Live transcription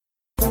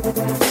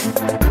You're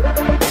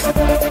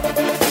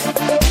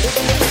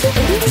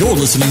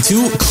listening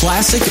to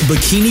Classic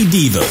Bikini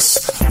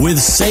Divas with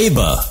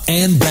Saba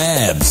and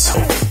Babs.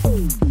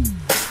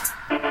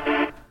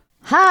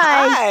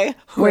 Hi.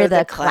 We're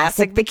the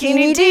Classic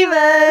Bikini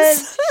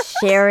Divas.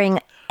 Sharing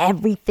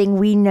everything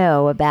we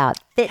know about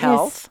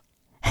fitness,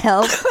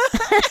 health,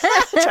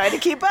 try to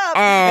keep up,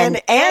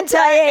 and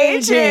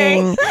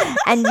anti-aging.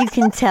 And you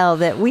can tell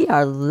that we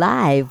are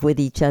live with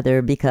each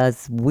other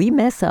because we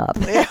mess up.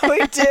 Yeah,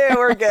 we do.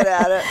 We're good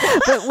at it.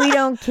 But we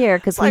don't care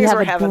because we have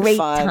a great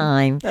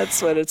time.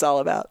 That's what it's all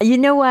about. You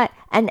know what?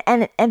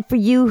 And for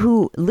you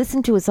who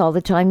listen to us all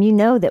the time, you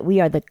know that we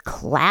are the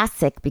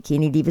Classic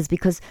Bikini Divas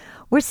because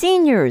we're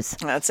seniors.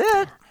 That's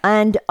it.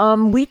 And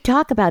we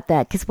talk about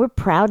that because we're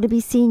proud to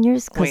be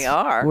seniors. We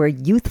are. We're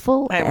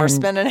youthful. And we're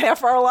spending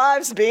half our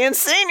lives being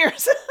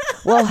seniors.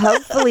 Well,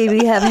 hopefully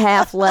we have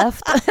half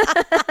left.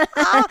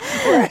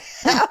 We're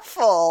half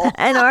full.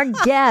 And our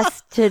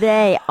guest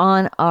today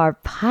on our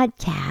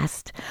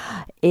podcast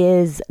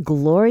is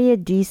Gloria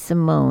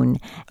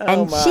DeSimone.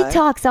 And she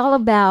talks all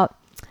about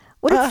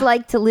what it's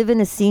like to live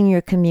in a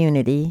senior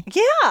community.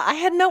 Yeah, I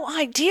had no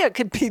idea it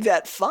could be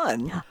that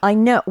fun. I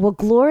know. Well,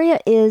 Gloria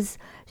is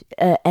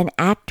an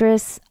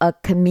actress, a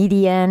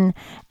comedian,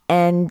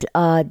 and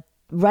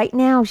right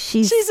now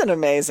she's an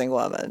amazing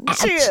woman.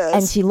 She is.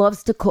 And she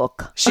loves to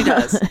cook. She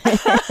does.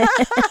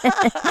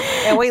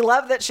 And we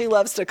love that she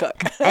loves to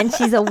cook. And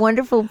she's a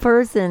wonderful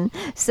person.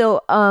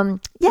 So,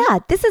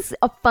 this is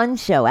a fun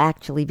show,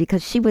 actually,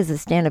 because she was a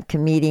stand-up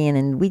comedian,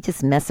 and we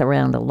just mess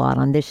around a lot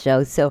on this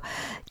show. So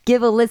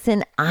give a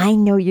listen. I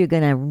know you're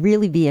going to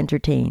really be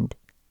entertained.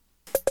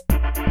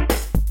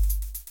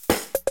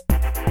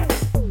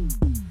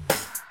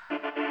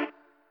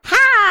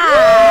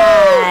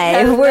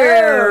 Hi!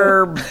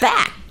 We're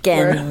back,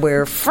 and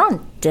we're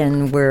front,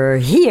 and we're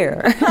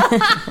here.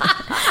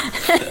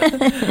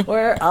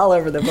 We're all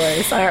over the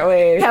place, aren't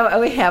we?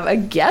 We have a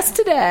guest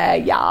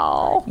today,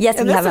 y'all. Yes,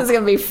 and this is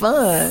going to be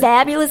fun.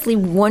 Fabulously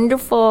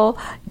wonderful,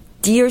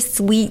 dear,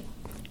 sweet,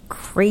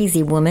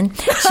 crazy woman.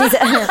 She's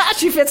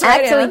she fits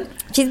right in.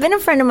 She's been a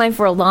friend of mine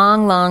for a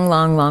long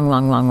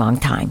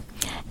time.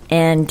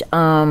 And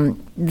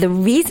the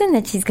reason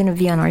that she's going to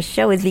be on our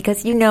show is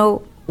because,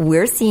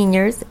 we're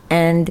seniors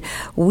and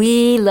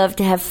we love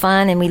to have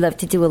fun and we love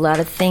to do a lot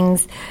of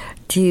things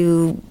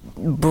to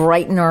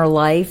brighten our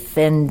life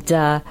and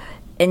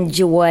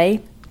enjoy.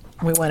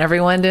 We want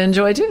everyone to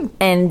enjoy too.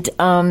 And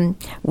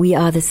we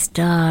are the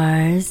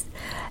stars.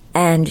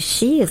 And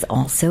she is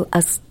also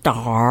a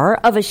star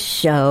of a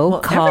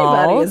show called...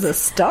 Everybody is a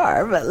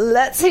star, but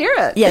let's hear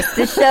it. Yes,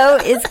 the show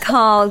is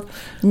called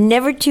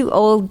Never Too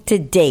Old to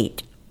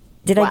Date.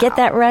 Did I get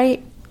that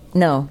right?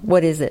 No,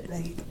 what is it?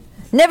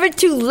 Never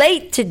Too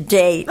Late to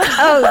Date.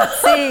 Oh,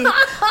 see.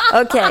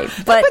 Okay.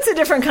 But it puts a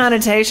different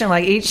connotation,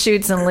 like eat,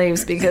 shoots, and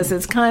leaves, because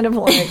it's kind of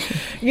like,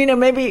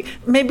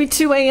 maybe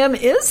 2 a.m.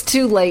 is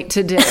too late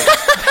to date.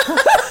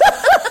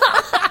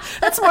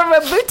 That's more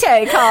of a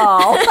butte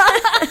call.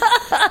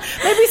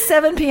 Maybe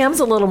 7 p.m. is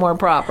a little more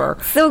proper.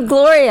 So,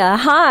 Gloria,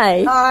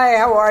 hi. Hi,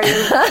 how are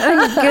you?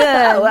 I'm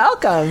good.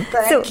 Welcome.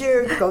 Thank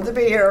you. Good to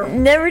be here.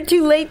 Never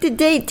Too Late to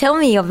Date. Tell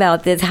me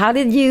about this. How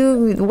did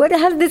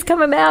this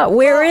come about?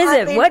 Where is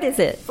it? What is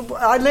it?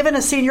 I live in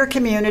a senior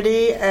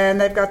community, and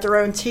they've got their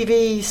own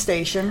TV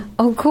station.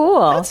 Oh,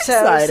 cool. That's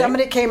exciting.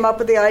 Somebody came up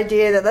with the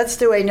idea that let's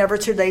do a Never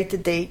Too Late to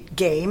Date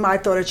game. I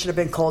thought it should have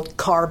been called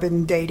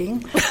Carbon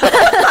Dating.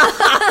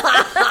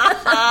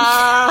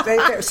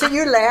 So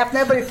you laugh.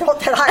 Nobody thought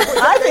that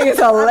I think it's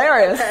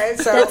hilarious. Okay,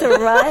 so that's a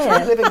riot.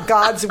 I live in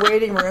God's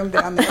waiting room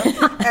down there. Do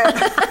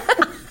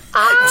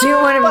you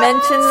want to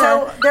mention that?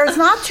 So there's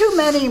not too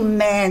many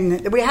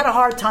men. We had a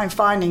hard time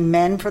finding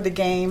men for the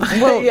game.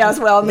 Well, yes,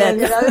 men.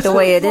 That's the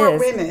way it is.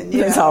 Women,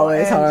 it's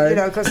always hard.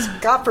 Because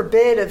God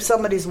forbid if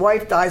somebody's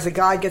wife dies, a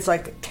guy gets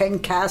like 10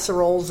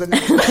 casseroles and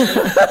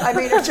I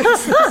mean, it's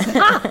just.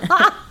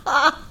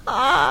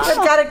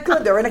 They've got it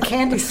good. They're in a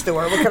candy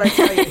store. What can I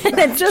tell you?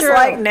 It's just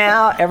like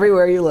now,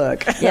 everywhere you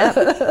look. Yeah.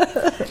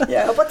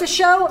 Yeah. But the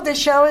show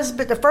is.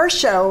 But the first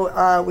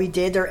show we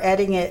did, they're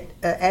editing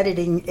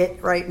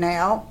it right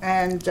now,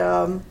 and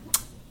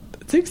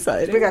it's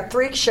exciting. We got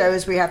 3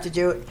 shows we have to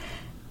do.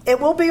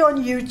 It will be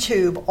on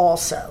YouTube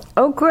also.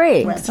 Oh,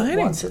 great!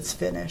 Once it's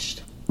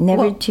finished.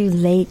 Never Too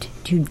Late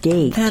to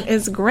Date. That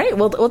is great.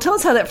 Well, tell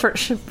us how that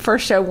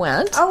first show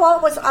went. Oh,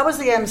 well, I was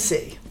the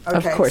MC.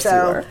 Okay, of course you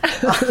were.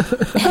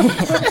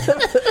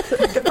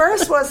 The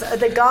first was,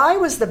 the guy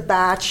was the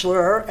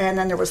bachelor, and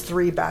then there was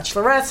 3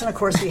 bachelorettes, and of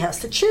course he has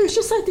to choose,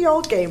 just like the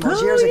old game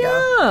was years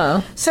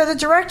ago. So the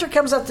director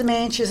comes up to me,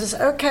 and she says,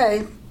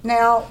 okay,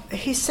 now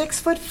he's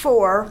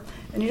 6'4",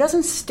 and he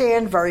doesn't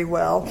stand very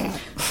well.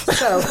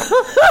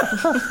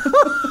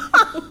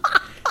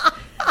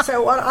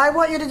 So what I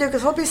want you to do,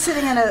 because we'll be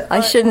sitting in a...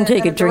 I shouldn't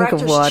take a drink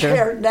of water.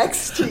 Chair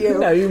next to you.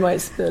 No, you might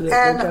spit it.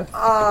 And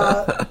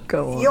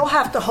go on. You'll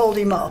have to hold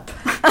him up.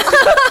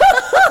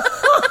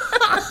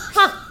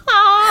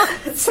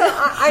 So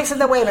I said,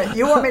 no, wait a minute.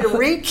 You want me to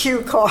read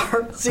cue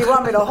cards? You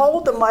want me to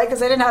hold the mic?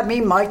 Because they didn't have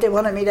me mic. They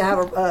wanted me to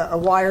have a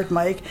wired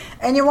mic.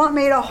 And you want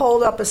me to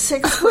hold up a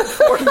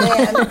 6'4"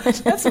 man.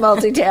 That's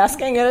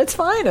multitasking at its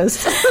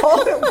finest.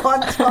 All at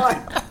one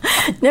time.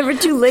 Never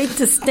too late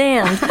to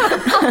stand.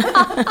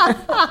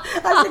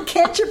 I said,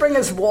 can't you bring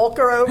his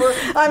walker over?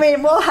 I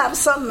mean, we'll have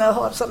something to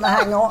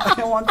hang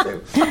on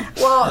to.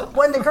 Well,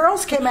 when the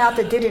girls came out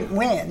that didn't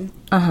win,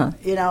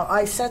 you know,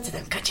 I said to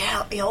them, could you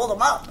help me hold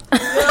them up?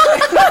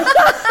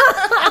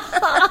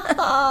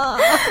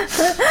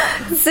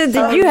 So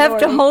did you have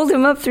to hold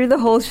him up through the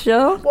whole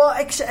show? Well,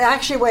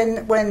 actually,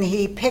 when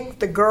he picked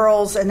the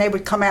girls and they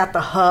would come out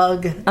to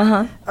hug,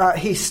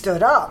 he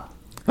stood up.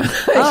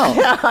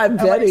 Yeah, I And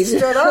bet when he he did.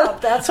 stood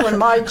up, that's when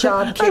my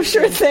job kicked I'm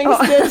sure in. things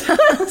did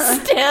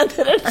stand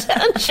at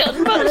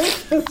attention, but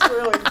He's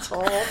really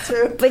tall,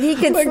 too. But he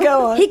could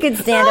go on. he could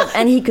stand up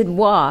and he could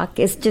walk.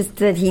 It's just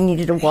that he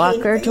needed a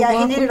walker to walk.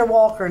 he needed a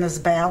walker, and his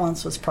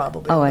balance was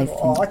probably Oh, a I little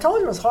see. off. I told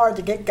you it was hard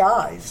to get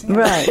guys. You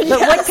know? Right. But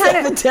Yes, what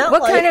evidently.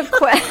 kind of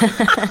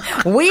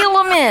wheel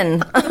him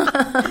in?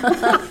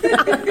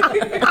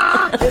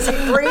 Is he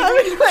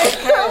breathing? Does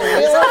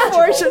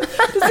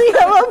he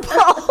have a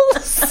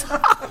pulse?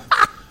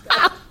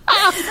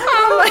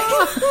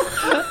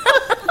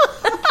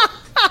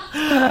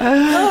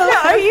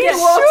 Are you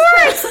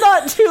sure it's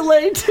not too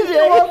late He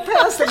today? walked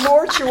past the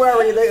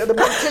mortuary. The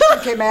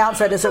mortician came out and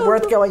said, "Is it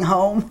worth going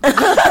home?"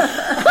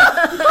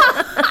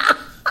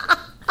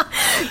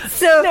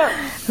 So,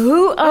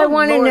 I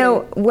want to Lordy. know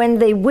when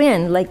they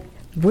win, like,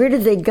 where do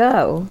they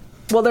go?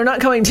 Well, they're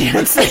not going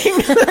dancing.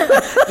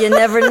 You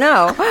never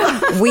know.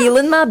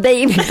 Wheeling my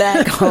baby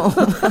back home.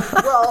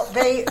 Well,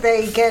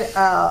 they get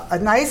a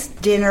nice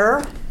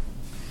dinner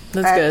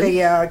That's at good.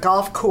 the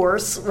golf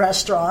course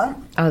restaurant.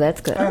 Oh,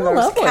 that's good. And there's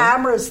lovely.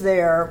 cameras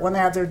there when they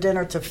have their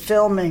dinner to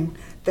filming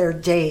their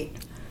date.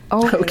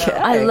 Oh, Okay.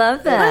 I love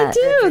I that.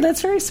 do.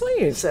 That's very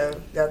sweet. So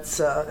that's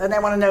and they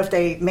want to know if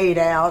they made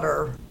out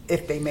or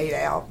if they made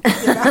out.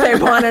 They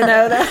want to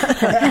know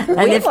that. And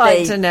We'd if like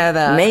they to know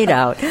that. made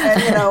out.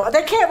 And you know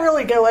they can't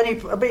really go any.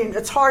 I mean,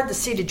 it's hard to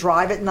see to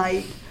drive at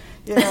night.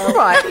 You know,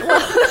 Right.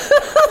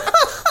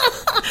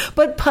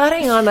 But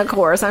putting on the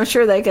course, I'm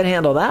sure they can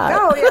handle that.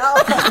 Oh yeah,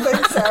 I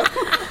think so.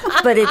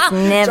 But it's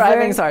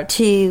Driving's never hard.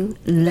 too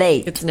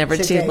late. It's never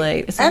too Today.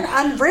 late.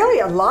 And really,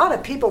 a lot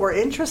of people were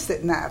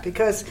interested in that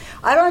because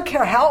I don't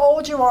care how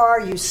old you are,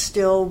 you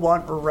still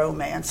want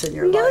romance in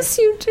your life. Yes,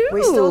 you do.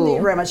 We still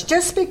need romance.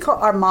 Just because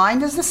our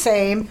mind is the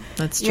same.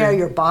 That's You know, true.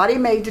 your body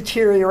may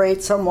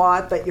deteriorate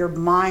somewhat, but your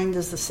mind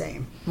is the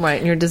same. Right,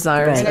 and your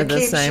desires Right. are And the it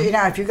keeps same. you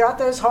know, if you got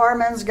those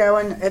hormones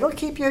going, it'll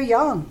keep you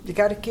young. You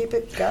got to keep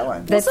it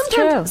going. That's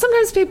true.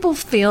 Sometimes people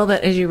feel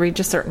that as you reach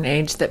a certain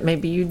age that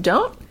maybe you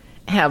don't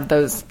have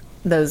those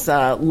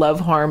love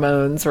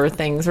hormones or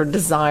things or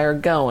desire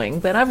going.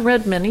 But I've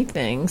read many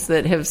things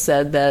that have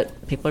said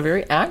that people are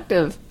very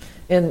active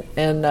in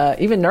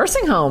even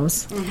nursing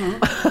homes.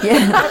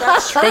 Yeah.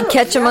 That's true. They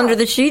catch them Yeah. under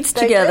the sheets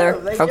They together. do.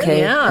 They do. Okay,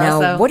 Yeah, now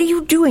so- what are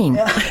you doing?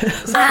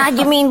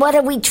 You mean what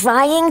are we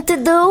trying to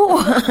do?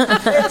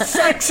 It's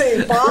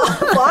sexy.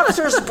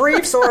 Boxers,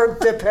 briefs, or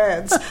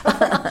depends.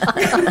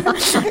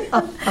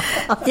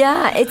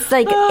 Yeah, it's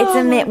like it's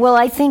a well.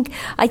 I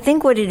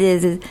think what it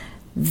is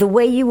the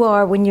way you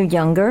are when you're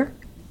younger.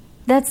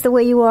 That's the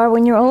way you are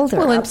when you're older.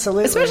 Well,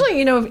 Absolutely. Especially,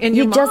 in your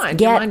you mind. just Your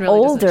get mind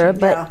really doesn't older, change.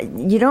 but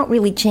you don't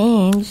really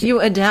change. You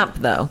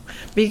adapt, though,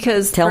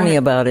 because... Tell me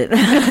about it.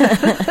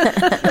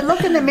 You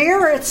look in the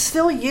mirror, it's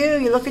still you.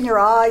 You look in your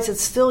eyes, it's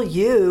still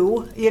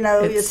you. You know,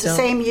 It's it's the still-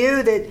 same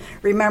you that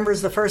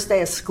remembers the first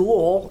day of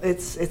school.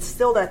 It's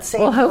still that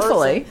same Well,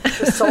 hopefully.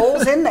 person. The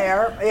soul's in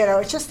there. You know,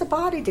 it's just the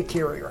body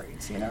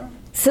deteriorates, you know.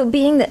 So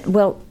being that,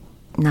 well,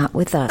 not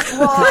with us.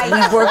 Well, I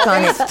know. We work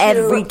on it These two-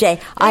 every day.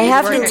 I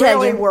have to We tell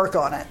really you, work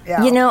on it.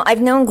 Yeah. you know,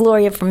 I've known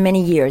Gloria for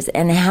many years,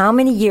 and how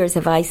many years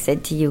have I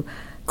said to you,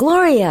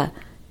 Gloria,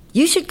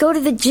 you should go to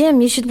the gym,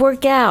 you should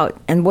work out.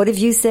 And what have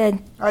you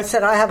said? I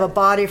said I have a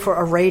body for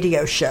a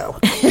radio show.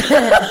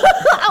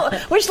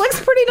 Which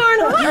looks pretty darn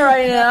hot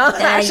right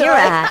now. You're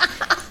right.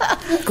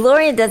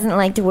 Gloria doesn't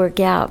like to work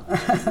out.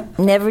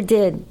 Never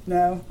did.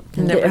 No.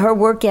 Her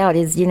workout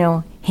is,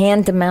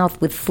 hand to mouth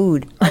with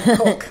food.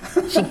 Cook.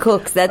 She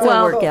cooks. That's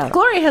Well, a workout.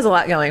 Gloria has a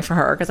lot going for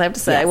her because I have to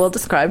say, I Yes. will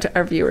describe to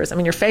our viewers. I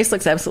mean, your face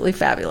looks absolutely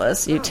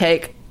fabulous. You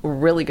take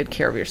really good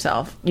care of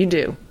yourself. You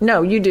do.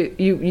 No, you do.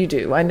 You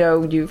do. I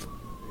know you've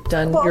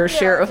done Well, your yeah,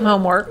 share of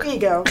homework.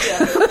 Ego. Yeah.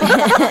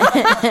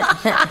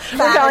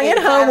 We're calling it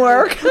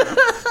homework.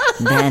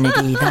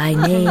 Vanity, thy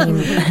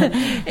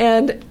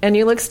name. and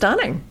you look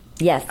stunning.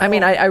 Yes. I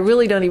mean, I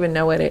really don't even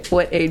know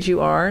what age you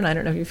are, and I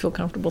don't know if you feel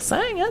comfortable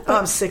saying it. But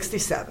I'm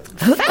 67.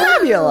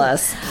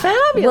 fabulous.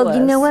 Fabulous. Well,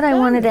 you know what I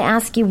wanted to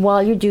ask you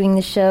while you're doing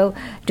the show?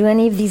 Do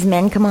any of these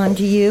men come on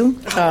to you?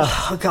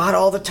 Oh, God,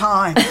 all the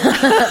time.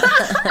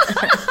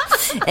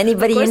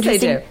 Anybody Of course they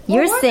interested? do.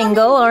 You're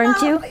single,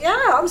 aren't you? Yeah,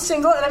 I'm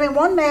single. And I mean,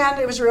 one man,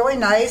 it was really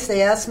nice.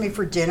 They asked me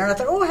for dinner. I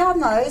thought, oh, how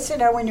nice. You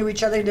know, we knew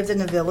each other. He lived in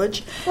the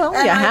village. Well,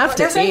 and you have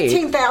to there's eat.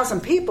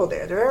 18,000 people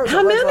there.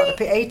 How many?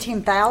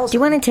 18,000. Do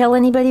you want to tell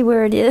anybody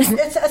where it is?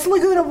 It's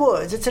Laguna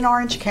Woods. It's in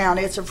Orange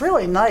County. It's a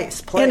really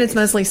nice place. And it's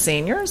mostly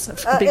seniors?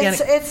 It's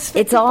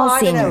all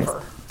 55 and seniors.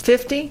 over.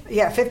 50?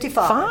 Yeah,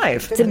 55.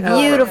 Five. It's a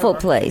beautiful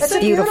place. It's a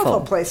beautiful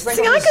place. It's like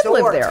See, a I could live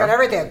resort. there. It's got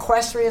everything,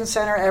 equestrian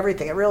center,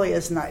 everything. It really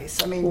is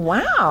nice. I mean,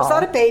 Wow. there's a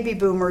lot of baby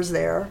boomers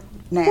there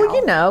now. Well,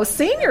 you know,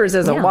 seniors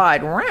is a Yeah.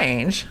 wide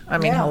range. I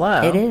mean, Yeah.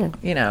 hello. It is.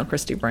 You know,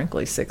 Christy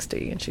Brinkley's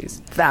 60 and she's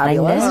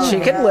fabulous. know. She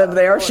could Yeah. live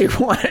there if she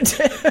wanted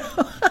to.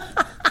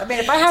 I mean,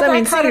 if I had So, I that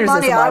mean, kind of seniors is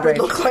money, a I wide would range.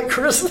 look like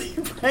Christy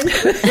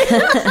Brinkley.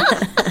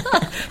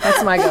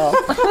 That's my goal.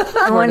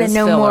 I want to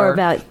know more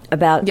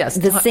about Yes.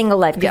 the single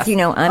life because Yes. you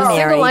know I'm Single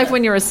married. life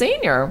when you're a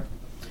senior.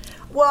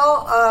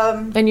 Well,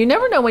 And you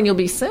never know when you'll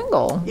be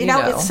single. you know,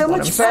 it's so what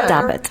much I'm saying.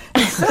 better. Stop it.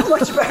 It's so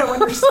much better when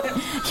you're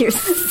single. You're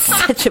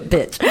such a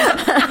bitch.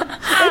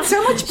 It's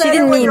so much better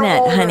didn't when mean you're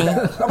that, older. honey.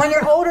 When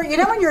you're older, you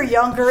know when you're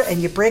younger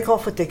and you break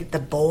off with the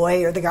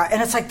boy or the guy,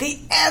 and it's like the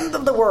end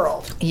of the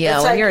world. Yeah,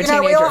 It's when like, you're a you know,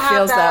 we teenager, all it have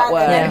feels that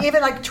way. and then Yeah.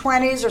 even like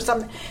 20s or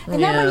something.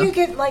 And Yeah. then when you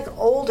get like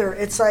older,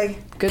 it's like,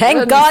 Good Thank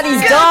riddance. God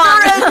he's you gone.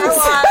 know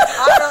what?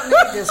 I don't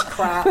need this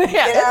crap. Yeah, You know,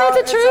 isn't that the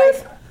it's truth?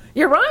 like,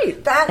 You're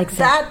right.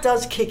 that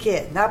does kick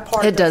in. That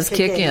part It does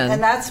kick in.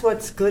 and that's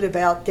what's good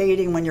about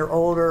dating when you're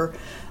older.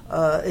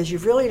 Is you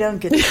really don't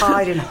get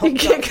tied and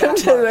hooked You up kick them that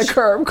to the much.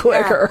 curb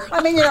quicker. Yeah.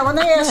 I mean, you know, when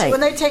they ask, Right.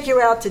 when they take you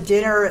out to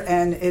dinner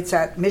and it's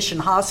at Mission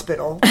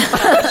Hospital,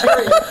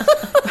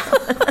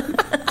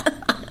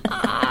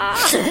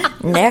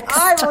 Next.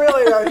 I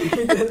really don't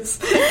need this.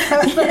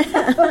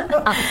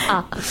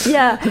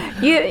 Yeah,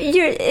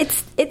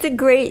 it's a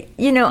great.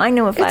 You know, I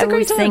know if It's I a were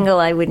great time. single,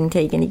 I wouldn't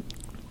take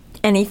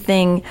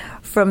anything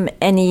from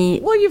any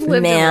Well, you've lived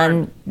and man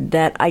learned.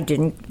 that I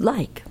didn't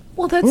like.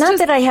 Well, that's not just-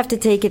 that I have to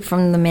take it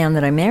from the man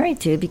that I'm married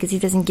to because he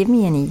doesn't give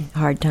me any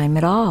hard time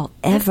at all,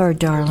 ever,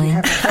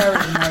 darling. Very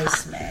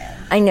nice man.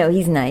 I know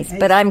he's nice,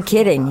 but I'm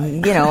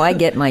kidding. You know, I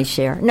get my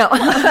share. No,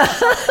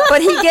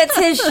 but he gets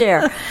his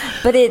share.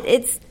 But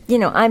it's you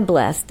know, I'm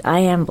blessed. I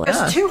am blessed.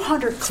 There's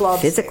 200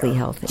 clubs. Physically there.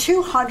 healthy.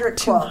 200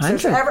 clubs.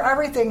 There's 200.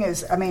 everything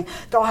is. I mean,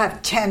 they'll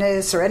have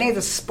tennis or any of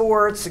the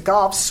sports,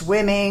 golf,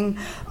 swimming,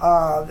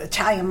 the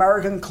Italian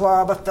American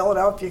club, a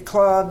Philadelphia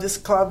club, this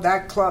club,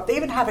 that club. They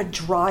even have a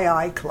dry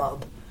eye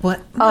club. What?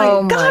 Oh,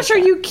 my my gosh, are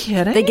you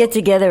kidding? They get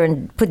together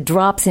and put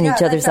drops in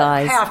each other's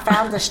eyes. Hey, I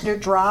found this new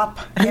drop.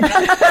 You know?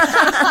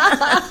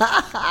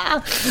 I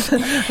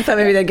thought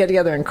maybe they'd get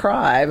together and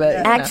cry, but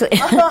you know. Actually,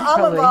 I'm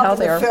Probably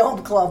involved in healthier. the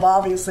film club,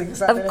 obviously.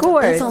 'Cause I've Of been in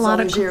course. the That's a business lot all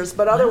of these years,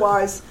 but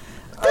otherwise,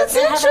 That's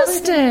they have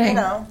everything, interesting. You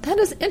know. That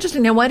is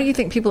interesting. Now, why do you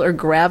think people are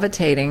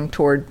gravitating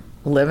toward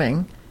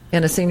living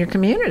in a senior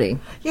community?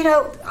 You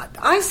know,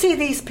 I see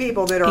these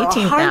people that are 100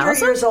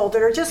 18,000? years old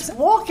that are just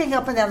walking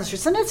up and down the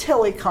streets, and it's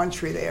hilly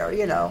country there.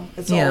 You know,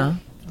 it's Yeah. all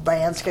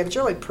landscape. It's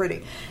really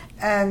pretty,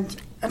 and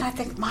I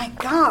think, my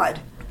God,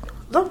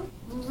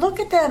 look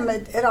at them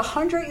at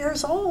 100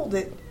 years old.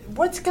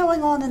 What's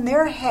going on in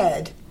their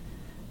head?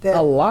 That,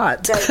 A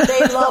lot. That they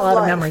love A lot of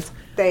life. memories.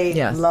 They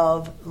Yes.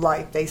 love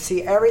life. They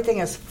see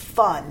everything as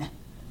fun.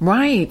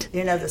 Right.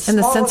 You know, the and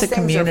the smallest sense of things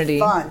community.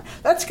 are fun.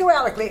 Let's go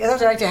out. Like the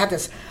other night, they had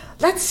this.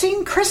 Let's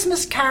sing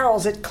Christmas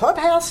carols at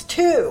Clubhouse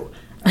 2.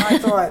 And I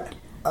thought,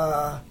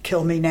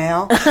 kill me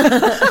now.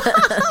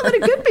 But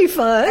it could be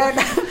fun.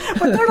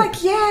 But they're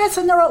like, yes,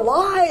 and they're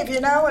alive, you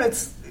know, and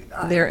it's.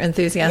 They're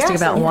enthusiastic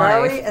Yes, about and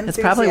life. very That's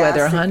probably why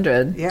they're enthusiastic.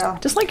 100. Yeah.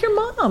 Just like your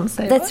mom.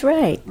 Say that's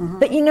right.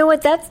 But you know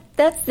what? That's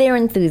their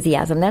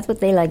enthusiasm. That's what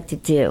they like to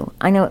do.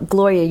 I know,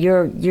 Gloria,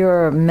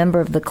 you're a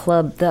member of the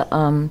club. The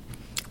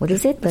what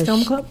is it? The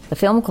film club? The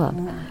film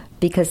club.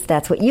 Because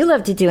that's what you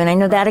love to do, and I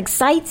know that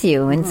excites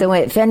you. And so,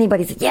 if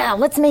anybody says, "Yeah,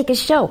 let's make a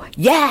show,"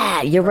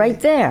 yeah, you're right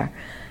there.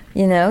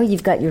 You know,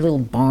 you've got your little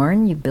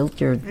barn. You built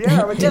your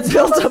Yeah, we just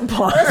built a Let's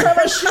barn. have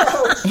a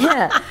show.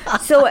 yeah.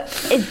 So,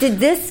 did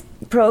this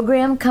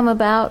program come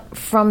about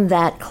from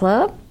that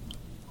club?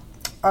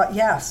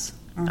 Yes.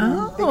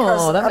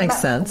 Oh, that makes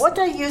sense. What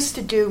they used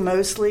to do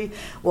mostly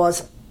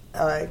was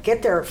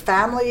get their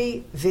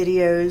family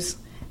videos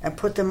and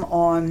put them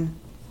on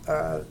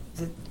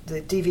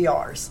the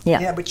DVRs. Yeah.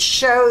 You know, which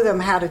show them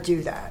how to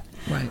do that.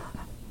 Right.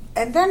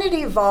 And then it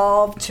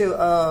evolved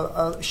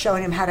to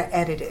showing them how to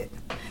edit it.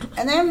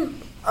 And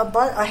then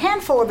a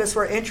handful of us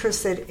were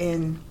interested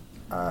in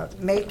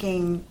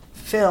making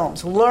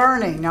films,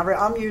 learning. Now,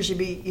 I'm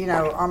usually,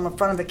 I'm in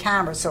front of the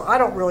camera, so I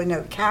don't really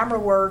know camera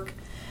work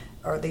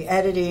or the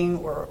editing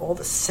or all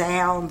the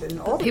sound and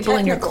all the People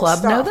in your technical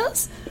club know stuff.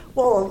 this?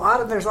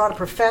 Well, there's a lot of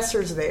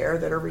professors there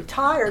that are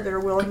retired that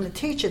are willing to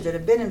teach it, that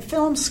have been in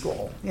film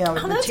school, Oh,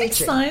 been that's teaching.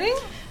 exciting.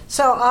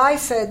 So I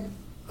said,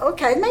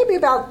 okay, maybe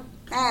about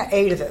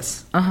 8 of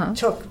us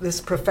took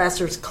this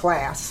professor's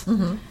class.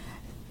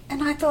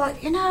 And I thought,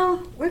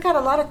 we've got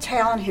a lot of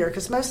talent here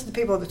because most of the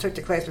people that took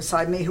the class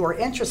beside me who are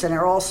interested in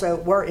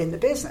it were in the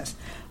business.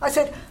 I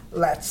said,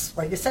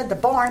 like you said, the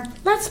barn,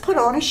 let's put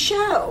on a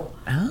show.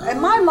 Oh.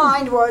 And my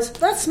mind was,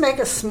 let's make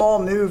a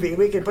small movie.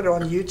 We could put it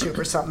on YouTube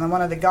or something. And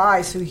one of the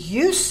guys who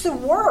used to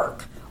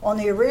work on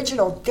the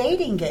original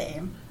dating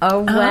game. Oh,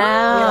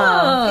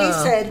 wow. He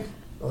said,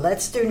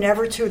 let's do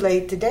Never Too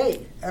Late to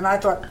Date. And I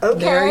thought, okay.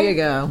 There you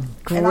go.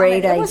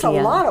 Great idea. It was a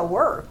lot of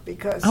work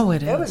because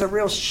it was a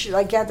real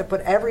like you had to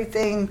put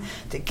everything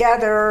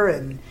together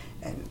and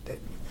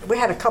we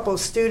had a couple of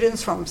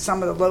students from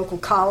some of the local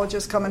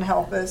colleges come and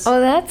help us. Oh,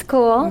 that's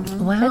cool.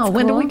 Mm-hmm. Wow. That's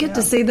when cool. do we get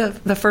to see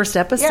the first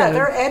episode? Yeah,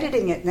 they're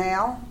editing it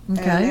now.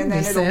 Okay. And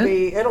then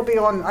it'll be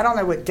on, I don't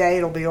know what day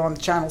it'll be on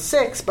Channel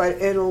 6, but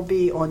it'll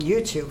be on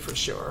YouTube for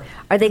sure.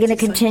 Are they going to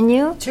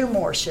continue? 2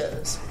 more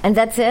shows. And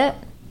that's it?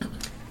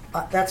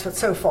 That's what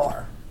so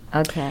far.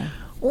 Okay.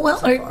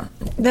 Well,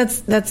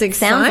 that's exciting.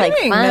 Sounds like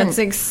fun. That's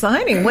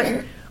exciting.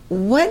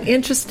 What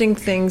interesting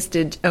things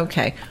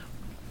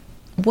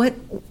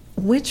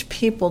which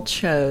people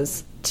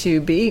chose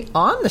to be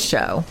on the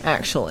show,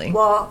 actually?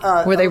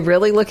 Well, were they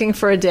really looking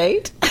for a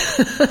date?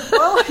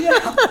 Well,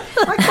 yeah.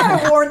 I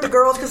kind of warned the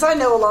girls because I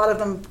know a lot of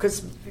them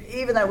because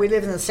even though we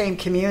live in the same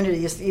community,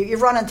 you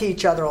run into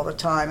each other all the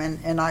time.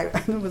 And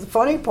the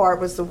funny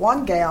part was the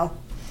one gal,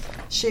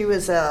 she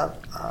was a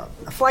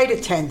flight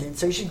attendant,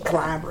 so she's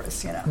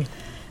glamorous,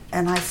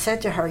 And I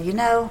said to her,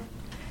 when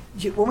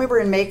we were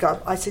in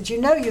makeup, I said,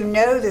 you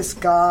know this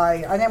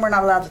guy. I know we're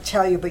not allowed to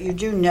tell you, but you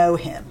do know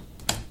him.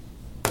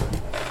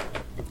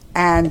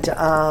 And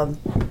as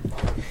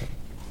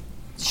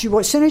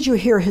soon as you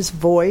hear his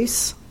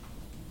voice,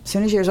 as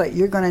soon as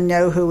you're going to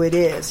know who it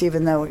is,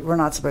 even though we're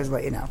not supposed to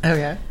let you know.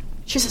 Okay.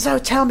 She says, oh,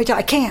 tell me.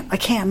 I can't.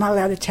 I'm not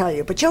allowed to tell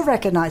you. But you'll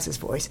recognize his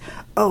voice.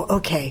 Oh,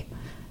 okay.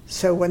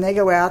 So when they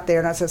go out there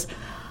and I says,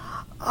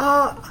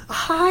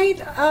 hi,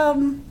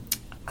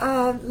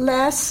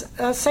 Les,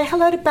 say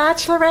hello to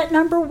Bachelorette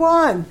number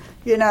 1,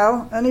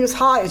 And he was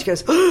hi. And she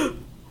goes, oh,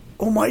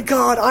 my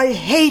God, I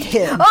hate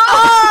him.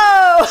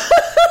 Oh!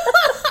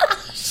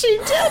 She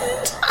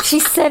didn't. She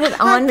said it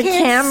on the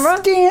camera?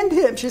 I can't stand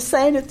him. She's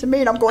saying it to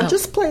me, and I'm going,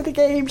 just play the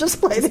game, just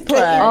play the game.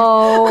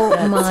 Oh,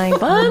 my God.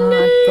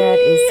 That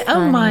is funny.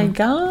 Oh, my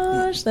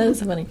gosh. That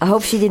is funny. I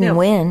hope she didn't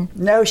win.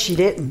 No, she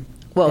didn't.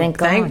 Well,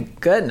 thank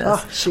goodness.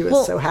 Oh, she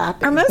was so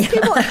happy. Are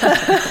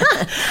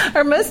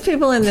most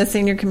people in the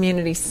senior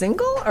community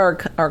single or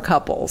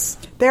couples?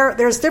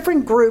 There's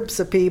different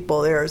groups of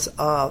people. There's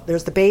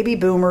the baby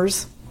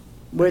boomers,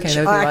 which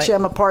actually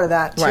I'm a part of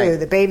that too. Right.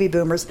 The baby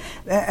boomers,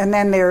 and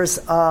then there's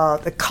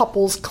the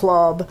couples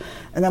club,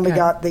 and then we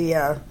got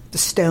the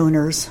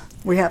stoners.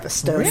 We have a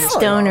stoners. Really?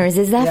 Stoners,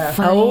 is that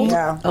funny?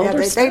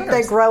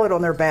 They grow it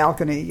on their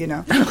balcony,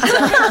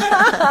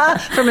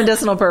 for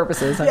medicinal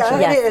purposes. I'm sure.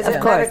 Yes, it is. Of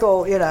It's course.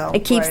 medical,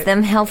 It keeps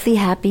them healthy,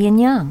 happy, and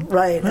young.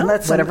 Right, well, and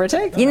that's whatever it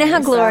takes. You know how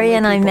Gloria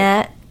and I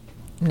met?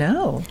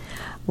 No.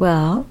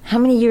 Well, how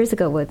many years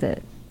ago was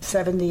it?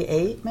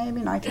 78,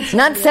 maybe 1978.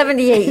 Not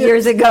 78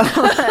 years ago. It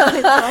was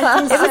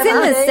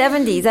in the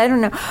 70s. I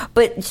don't know.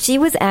 But she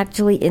was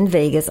actually in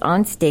Vegas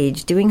on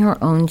stage doing her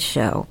own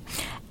show.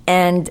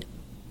 And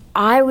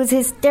I was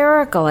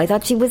hysterical. I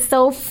thought she was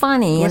so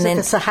funny. Was it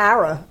the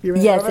Sahara? You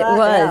remember yes, that? it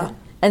was. Yeah.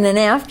 And then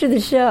after the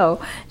show,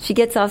 she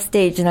gets off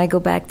stage, and I go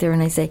back there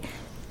and I say,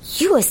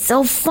 you are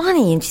so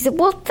funny. And she said,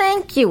 well,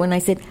 thank you. And I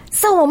said,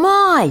 so am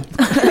I.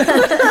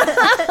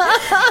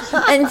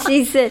 And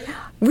she said,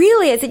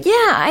 really? I said,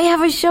 yeah, I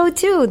have a show,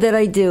 too, that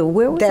I do.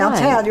 Where was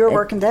downtown. You were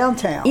working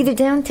downtown. Either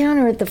downtown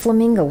or at the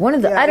Flamingo. One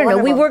of the, I don't know.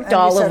 We worked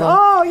all of them.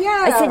 Oh,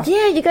 yeah. I said,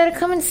 yeah, you got to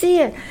come and see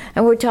it.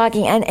 And we're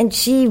talking. And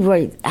she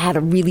had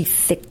a really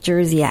thick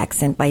Jersey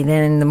accent by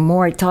then. And the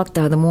more I talked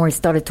to her, the more I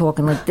started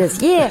talking like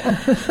this. Yeah.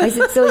 I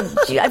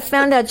said, I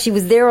found out she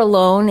was there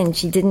alone and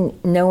she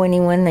didn't know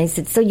anyone. And I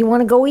said, so you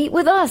want to go eat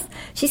with us?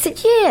 She said,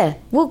 yeah,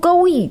 we'll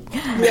go eat.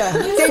 Yeah.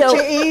 Did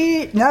you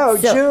eat? No,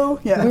 Jew.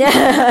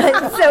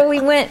 Yeah. So we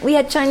went. We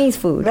had Chinese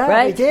food,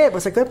 right? We did. It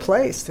was a good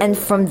place. And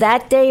from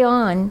that day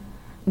on,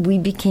 we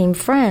became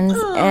friends.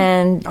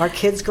 And our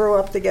kids grew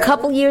up together. A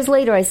couple years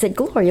later, I said,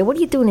 Gloria, what are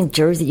you doing in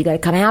Jersey? You got to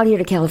come out here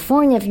to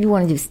California if you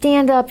want to do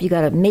stand-up. You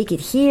got to make it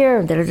here.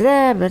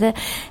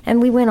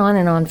 And we went on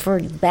and on for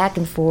back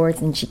and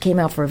forth. And she came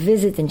out for a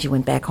visit. Then she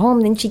went back home.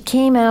 Then she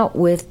came out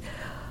with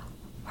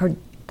her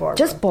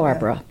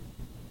Barbara.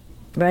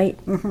 Right?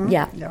 Mm-hmm.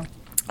 Yeah.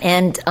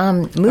 And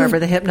Barbara,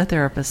 the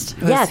hypnotherapist,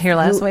 who was here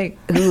last week.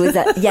 Who was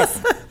that? Yes.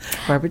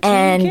 Barbara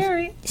and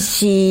Carey.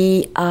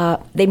 She,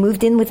 they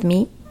moved in with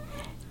me,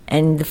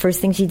 and the first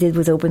thing she did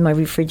was open my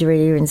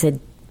refrigerator and said,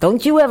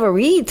 "Don't you ever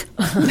eat?"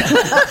 We're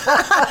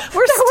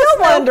still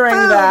wondering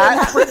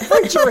that.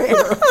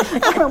 Refrigerator.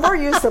 I mean, we're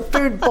used to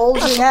food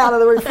bulging out of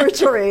the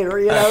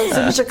refrigerator. As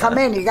soon as you come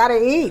in, you got to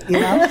eat.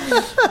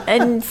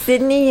 And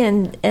Sydney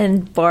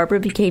and Barbara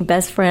became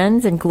best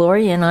friends, and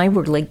Gloria and I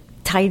were like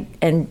tight,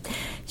 and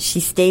she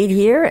stayed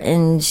here,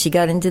 and she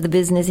got into the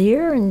business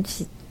here, and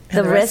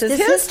the rest is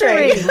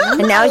history.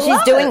 And now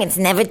she's doing It's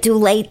Never Too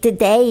Late to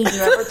Date.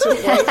 Never too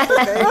late to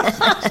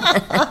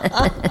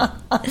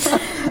date.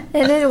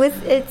 And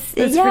it's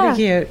That's yeah. pretty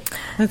cute.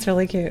 That's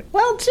really cute.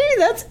 Well, gee,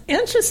 that's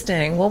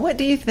interesting. Well, what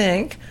do you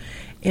think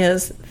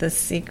is the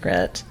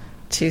secret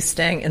to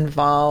staying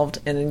involved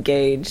and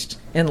engaged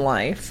in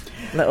life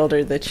the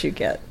older that you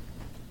get?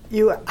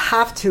 You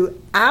have to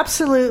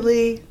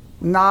absolutely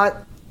not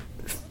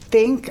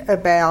think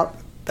about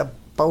the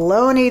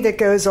baloney that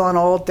goes on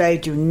all day.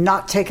 Do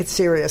not take it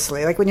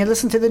seriously. Like when you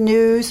listen to the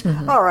news,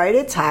 all right,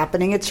 it's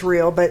happening, it's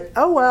real, but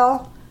oh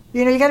well.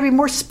 You got to be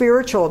more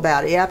spiritual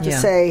about it. You have to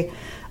say,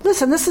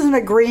 listen, this is an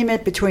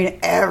agreement between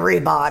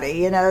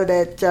everybody,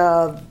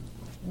 that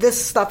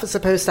this stuff is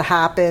supposed to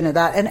happen and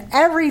that, and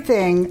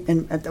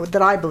everything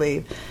that I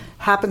believe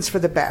happens for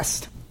the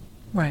best.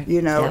 Right.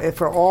 If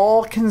we're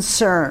all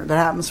concerned, that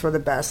happens for the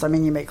best. I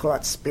mean, you may call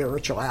it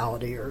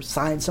spirituality or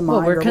science of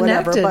mind we're or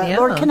whatever, connected, but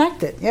we're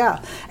connected,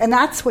 and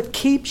that's what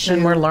keeps you.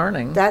 And we're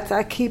learning.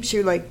 That keeps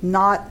you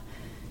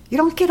you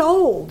don't get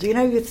old. You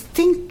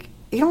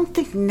don't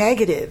think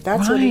negative.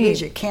 That's what it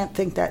is. You can't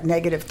think that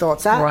negative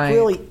thoughts. That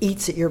really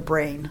eats at your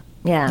brain.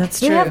 Yeah,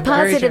 that's you true. have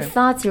Very positive true.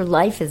 thoughts, your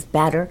life is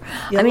better.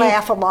 You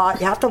laugh a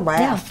lot. You have to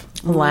laugh.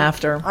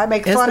 Laughter. I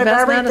make is fun the of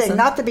best everything, medicine.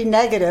 not to be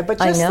negative, but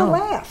just to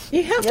laugh.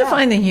 You have to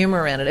find the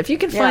humor in it. If you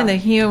can find the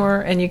humor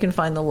and you can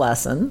find the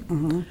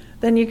lesson,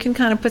 then you can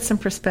kind of put some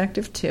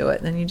perspective to it,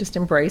 and then you just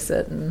embrace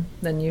it, and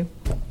then you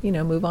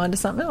move on to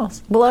something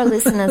else. Well, our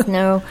listeners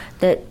know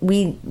that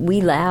we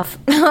laugh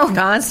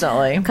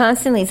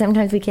constantly.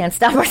 Sometimes we can't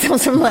stop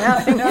ourselves from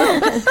laughing.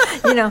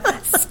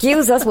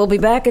 Excuse us, we'll be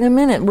back in a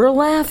minute. We're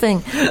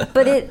laughing,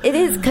 but it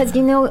is because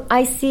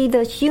I see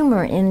the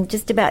humor in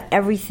just about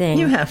everything.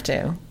 You have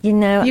to. You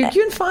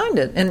can find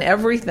it in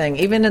everything,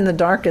 even in the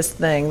darkest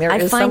thing. There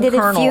is some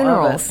kernel at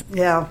funerals. of it.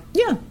 Yeah.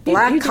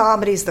 Black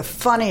comedy's the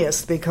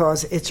funniest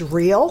because it's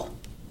real,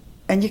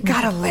 and you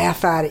got to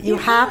laugh at it. You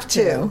have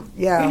to.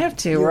 Yeah, you have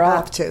to. You We're all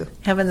have to.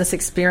 having this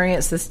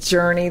experience, this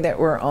journey that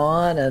we're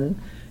on, and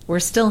we're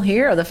still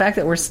here. The fact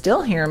that we're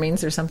still here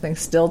means there's something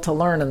still to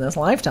learn in this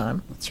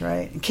lifetime. That's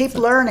right. And keep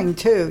learning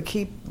too.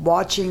 Keep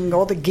watching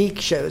all the geek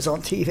shows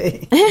on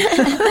TV.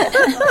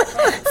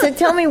 So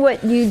tell me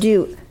what you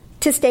do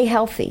to stay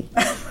healthy,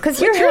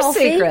 because you're your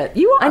healthy. secret?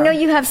 You are. I know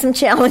you have some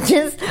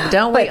challenges,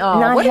 Don't we but all?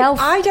 not health.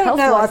 I don't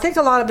know. health-wise. I think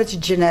a lot of it's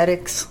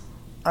genetics.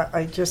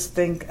 I just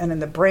think, and in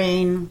the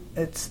brain,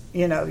 it's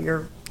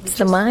It's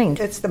the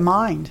mind. It's the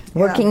mind.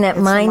 Working that it's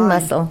the mind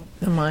muscle.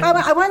 The mind.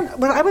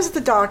 When I was at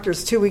the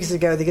doctor's 2 weeks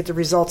ago, they get the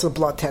results of the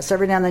blood test.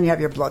 Every now and then you have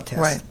your blood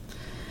test. Right.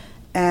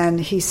 And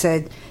he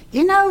said,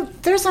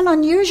 there's an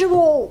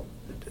unusual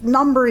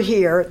number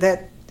here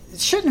that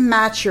shouldn't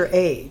match your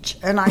age.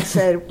 And I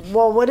said,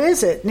 well, what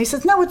is it? And he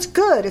says, no, it's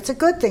good. It's a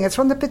good thing. It's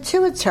from the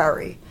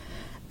pituitary.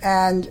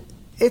 And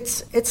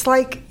it's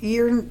like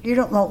you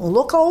don't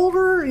look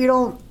older, you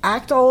don't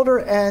act older,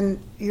 and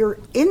your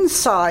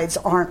insides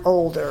aren't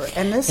older.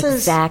 And this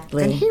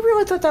Exactly. And he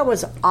really thought that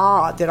was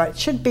odd, that it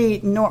should be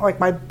like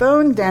my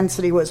bone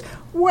density was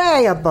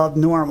way above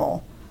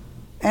normal.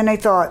 And they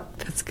thought,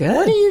 that's good.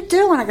 What are you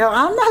doing? I go,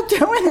 I'm not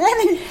doing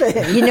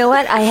anything. You know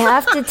what? I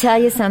have to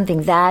tell you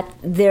something.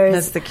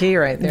 That's the key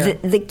right there.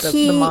 The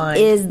key the mind.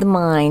 is the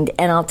mind,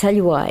 and I'll tell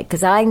you why.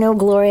 Because I know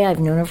Gloria. I've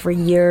known her for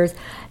years.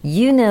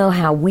 You know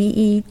how we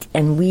eat,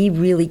 and we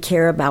really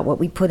care about what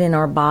we put in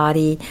our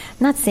body. I'm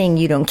not saying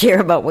you don't care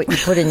about what you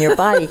put in your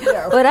body,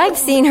 but I've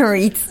seen her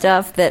eat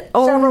stuff that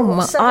several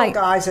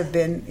guys have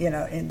been,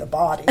 in the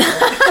body.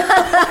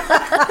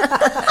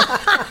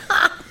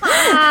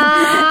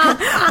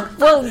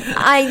 Well,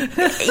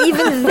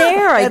 even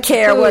there, I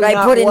care what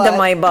I put into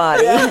my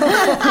body.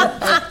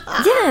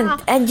 Yeah,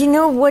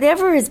 and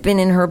whatever has been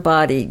in her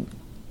body,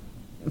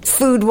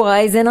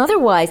 food-wise and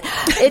otherwise,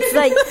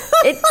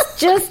 it's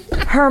just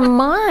her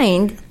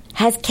mind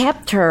has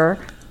kept her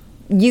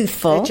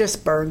youthful. It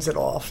just burns it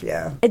off,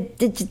 yeah.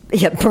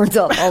 It burns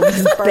off all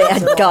these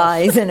bad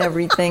guys and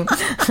everything.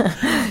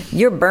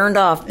 You're burned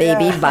off,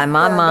 baby, by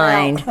my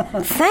mind.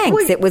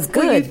 Thanks, it was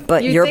good,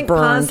 but you're think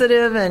burned.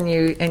 Positive, and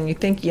you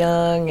think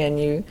young, and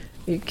you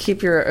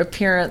keep your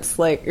appearance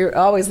you're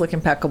always look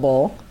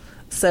impeccable.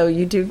 So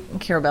you do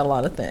care about a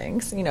lot of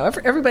things.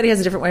 Everybody has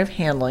a different way of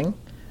handling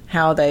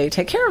how they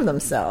take care of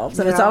themselves,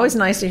 and it's always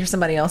nice to hear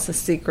somebody else's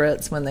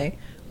secrets when they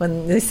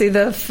see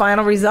the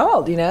final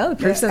result, the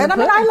proof's in the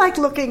pudding. I like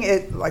looking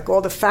at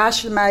all the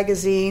fashion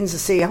magazines to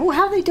see how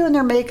are they doing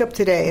their makeup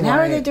today, and how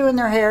are they doing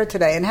their hair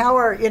today, and how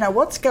are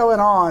what's going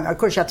on. Of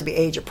course, you have to be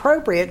age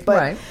appropriate,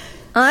 but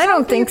I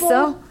don't think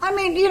so. I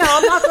mean,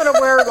 I'm not going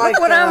to wear like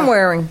what I'm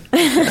wearing.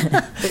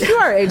 You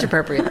are age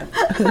appropriate.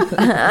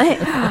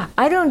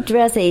 I don't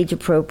dress age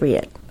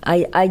appropriate.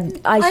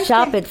 I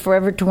shop at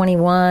Forever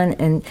 21,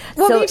 and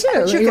me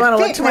too. You want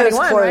to look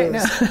 21, right?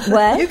 No.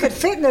 What? You could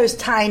fit in those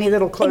tiny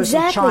little clothes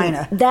from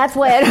China. That's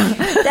why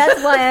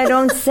I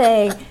don't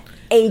say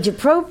age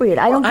appropriate.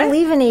 I don't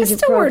believe in age I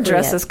still wear appropriate.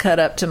 dresses cut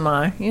up to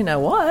my, you know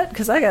what?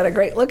 Because I got a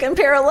great looking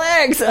pair of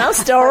legs, and I'm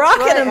still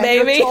rocking right, them, and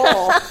you're baby.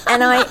 tall.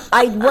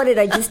 And what did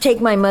I just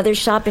take my mother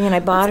shopping and I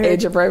bought her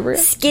age appropriate.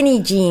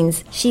 skinny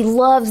jeans. She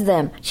loves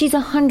them. She's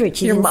 100.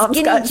 She's Your in mom's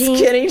skinny got jeans.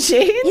 skinny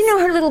jeans? You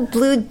know her little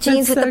blue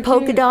jeans with so the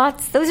polka cute.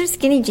 dots? Those are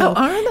skinny jeans. Oh,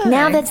 are they?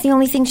 Now that's the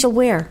only thing she'll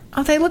wear.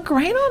 Oh, they look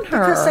great on her.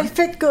 Because they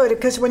fit good.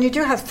 Because when you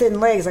do have thin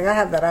legs, like I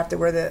have that, I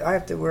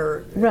have to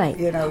wear Right.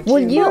 You know. Well,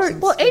 jeans you're-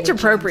 and well, skinny age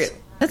appropriate. jeans.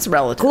 It's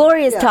relative.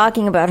 Gloria's Yeah.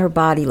 talking about her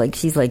body like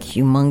she's like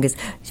humongous.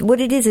 What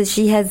it is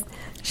she has.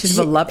 She's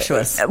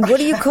voluptuous. What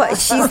do you call?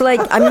 She's like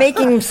I'm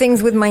making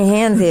things with my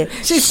hands here.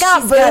 She's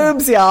got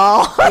boobs,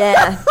 y'all.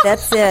 Yeah,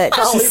 that's it.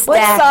 She's What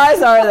stacked.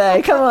 size are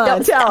they? Come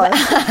on, tell us.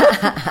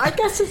 I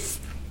guess it's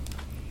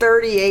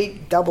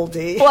 38 double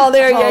D. Well,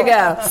 there you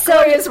go.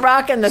 Gloria's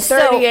rocking the So-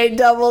 38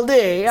 double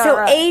D. All So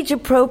right. age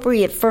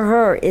appropriate for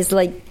her is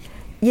like,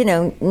 you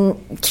know,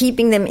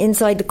 keeping them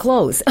inside the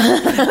clothes. I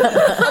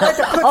like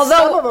to put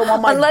some of them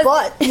on my unless-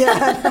 butt.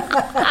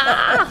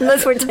 Yeah.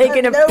 Unless we're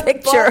taking a no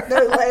picture. Butt,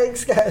 no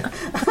legs.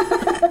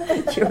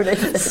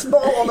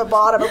 Small on the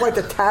bottom. I'm like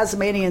the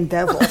Tasmanian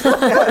devil.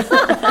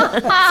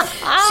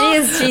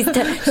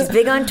 She's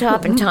big on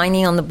top and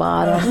tiny on the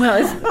bottom.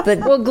 But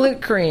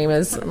glute cream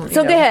is. so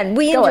go ahead.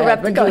 We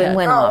interrupted you and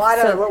went Oh, off. I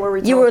don't So know. What were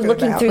we you were talking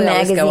looking about? through We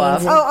always go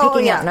magazines off. and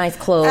picking out nice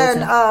clothes.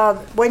 And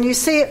when you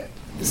see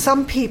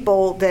some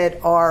people that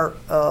are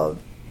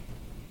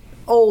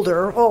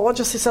older, we'll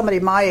just say somebody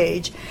my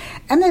age,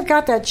 and they've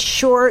got that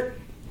short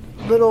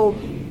little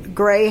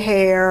gray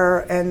hair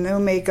and no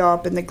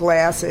makeup and the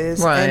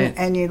glasses, Right.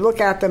 and you look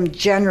at them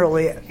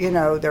generally, you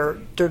know, their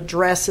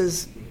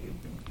dresses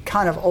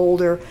kind of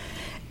older,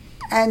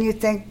 and you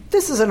think,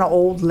 this is an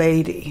old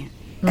lady.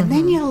 And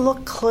then you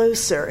look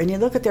closer and you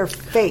look at their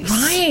face.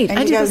 Right. And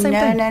I you do go, the same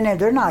thing. no,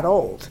 they're not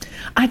old.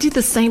 I do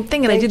the same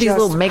thing, and I They do these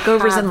little just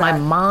makeovers have in my that.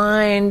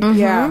 mind.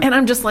 Yeah. And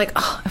I'm just like,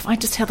 oh, if I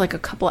just had like a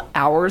couple of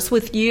hours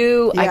with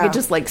you, I Yeah. could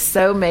just like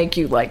so make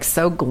you like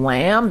so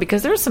glam,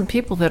 because there's some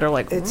people that are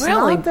like It's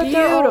really not that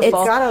they're old.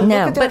 beautiful. It's gotta No.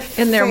 look at their But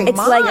in their face. It's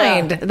like-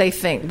 mind, they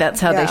think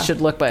that's how Yeah. they should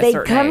look by a they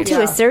certain come age. to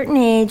Yeah. a certain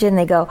age and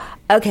they go,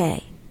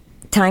 okay,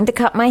 time to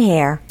cut my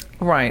hair.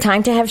 Right.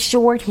 Time to have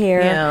short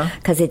hair Yeah.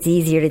 because it's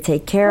easier to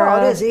take care Well,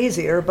 of. it is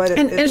easier, but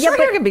And it's short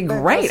hair can be but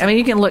it great. does- I mean,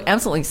 you can look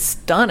absolutely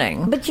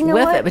stunning But you know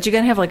with what? it. But you got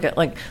to have like a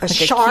a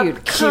sharp,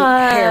 cute cute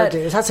cut. hairdo.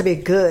 It has to be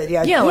good.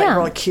 Yeah, Yeah, like yeah. a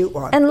really cute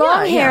one. And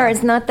long Yeah, hair yeah.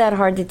 is not that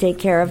hard to take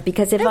care of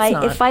because if It's I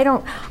not.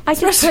 don't, I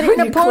just put Especially it in a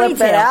when you clip it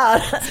ponytail.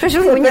 out.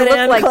 Especially when you Clip it look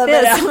in, like clip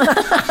it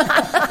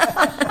this.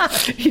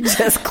 You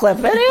just clip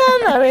it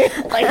in. I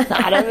mean, like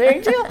not a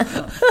big deal.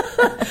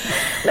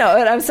 No,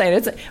 what I'm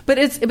saying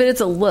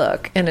it's a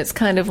look, and it's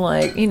kind of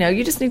like, you know,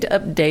 you just need to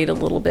update a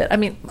little bit. I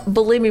mean,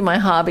 believe me, my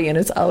hobby, and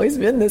it's always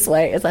been this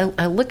way, is I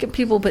look at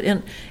people, but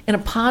in a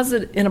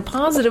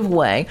positive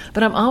way.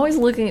 But I'm always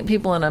looking at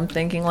people, and I'm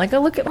thinking like I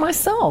look at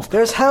myself.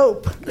 There's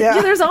hope.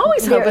 Yeah, there's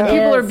always hope, and There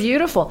people are is.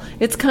 beautiful.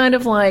 It's kind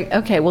of like,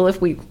 okay, well, if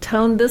we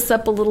toned this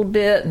up a little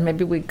bit, and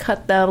maybe we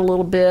cut that a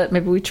little bit,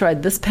 maybe we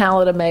tried this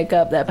palette of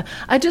makeup. That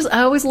I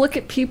always look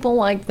at people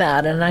like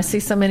that, and I see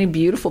so many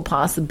beautiful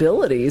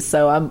possibilities.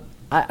 So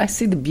I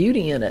see the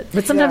beauty in it,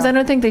 but sometimes Yeah. I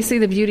don't think they see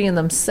the beauty in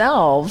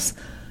themselves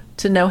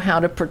to know how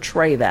to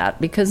portray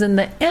that, because in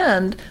the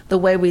end, the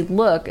way we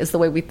look is the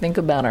way we think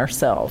about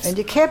ourselves. And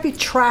you can't be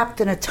trapped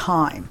in a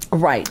time.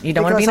 Right? You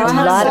don't want to be in Because a I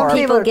have lot of some war.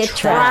 people are get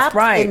trapped.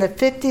 Right. in the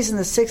 50s and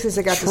the 60s.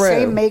 They got the True.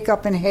 same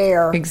makeup and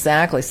hair.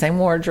 Exactly, same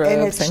wardrobe,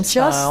 And it's same just,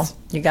 style.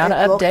 You got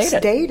to it looks update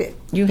it. dated.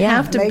 You Yeah.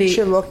 have to Makes be.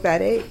 you look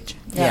that age.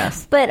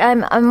 Yes. But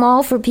I'm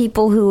all for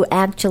people who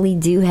actually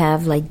do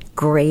have like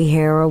gray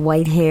hair or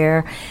white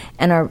hair,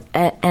 and are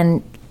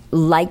and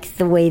like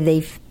the way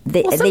they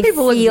Well, some they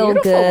people look feel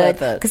beautiful good.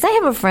 with it. Because I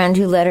have a friend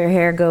who let her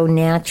hair go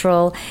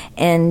natural,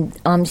 and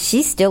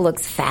she still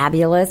looks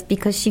fabulous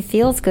because she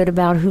feels good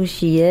about who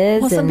she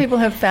is. Well, some and, people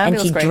have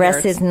fabulous and she gray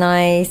dresses hairs.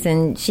 nice,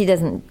 and she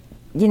doesn't.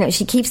 You know,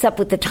 she keeps up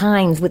with the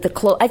times with the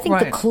clothes. I think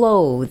the Right.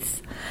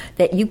 clothes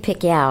that you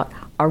pick out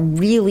are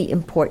really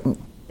important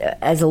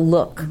as a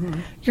look.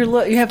 Your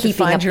look, you have to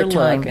Keeping find up your the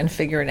look time. and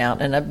figure it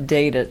out and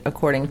update it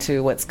according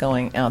to what's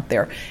going out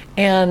there.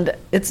 And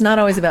it's not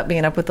always about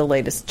being up with the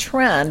latest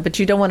trend, but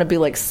you don't want to be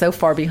like so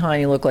far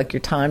behind you look like you're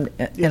timed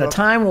in a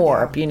time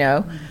warp, you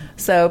know.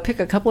 So pick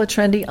a couple of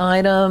trendy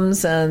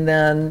items and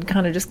then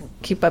kind of just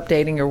keep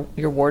updating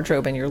your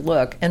wardrobe and your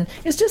look. And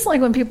it's just like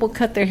when people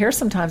cut their hair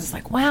sometimes, it's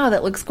like, wow,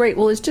 that looks great.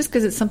 Well, it's just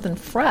because it's something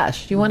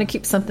fresh. You want to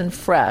keep something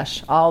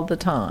fresh all the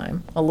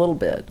time, a little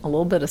bit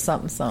of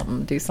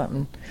something, do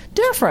something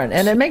different.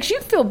 And it makes you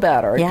feel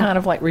better. It Yeah. kind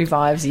of like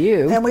revives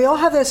you. And we all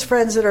have those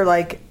friends that are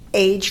like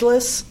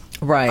ageless.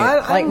 Right.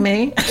 Like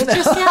me? It's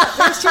just, yeah,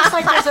 there's just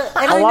like, there's a,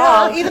 and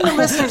I know, even the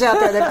listeners out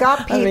there, they've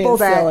got I'm being people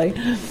that silly.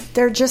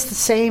 they're just the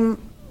same,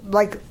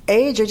 like,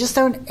 age. They just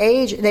don't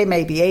age. They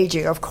may be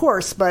aging, of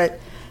course, but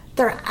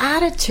their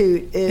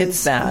attitude is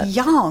It's that.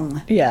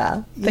 young.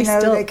 Yeah. They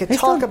could they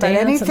talk still about dance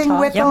and anything talk.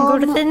 with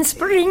Younger them. than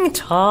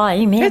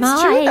springtime, and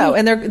It's true though,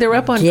 and they're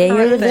up on gayer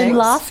current than things.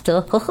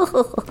 laughter.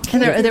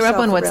 And they're up yourself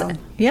on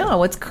around.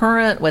 what's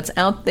current, what's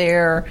out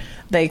there.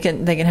 They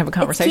can have a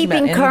conversation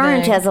Keeping about current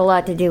anything. has a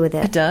lot to do with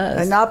it. It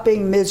does. And not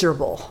being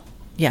miserable.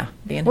 Yeah.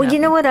 Being Well, happy.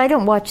 you know what? I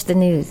don't watch the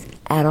news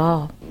at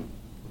all,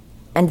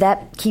 and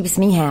that keeps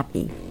me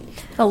happy.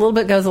 A little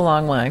bit goes a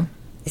long way.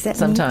 Is that me?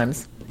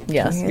 Sometimes.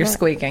 Yes, hear you're that?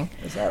 squeaking.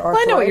 Is that Well,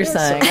 I know what you're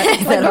arthritis?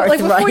 saying. That like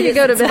before you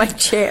go to arthritis, bed. my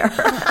chair.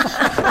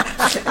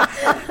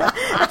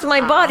 That's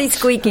my body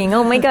squeaking.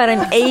 Oh my God,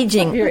 I'm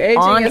aging. You're aging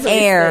on as we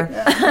air.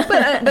 speak.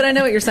 but I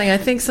know what you're saying. I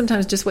think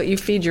sometimes just what you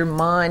feed your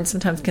mind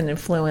sometimes can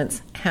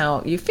influence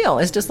how you feel.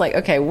 It's just like,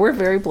 okay, we're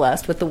very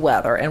blessed with the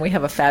weather, and we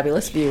have a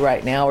fabulous view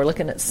right now. We're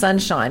looking at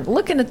sunshine.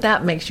 Looking at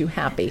that makes you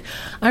happy.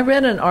 I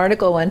read an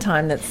article one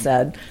time that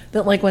said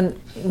that, like,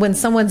 when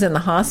someone's in the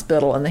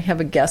hospital and they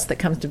have a guest that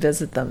comes to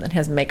visit them that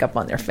has makeup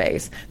on their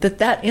face,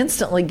 that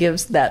instantly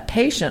gives that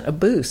patient a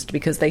boost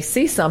because they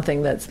see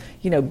something that's,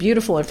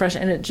 beautiful and fresh,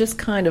 and it just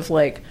kind of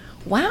like,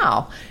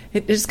 wow,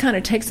 it just kind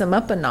of takes them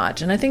up a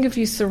notch. And I think if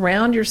you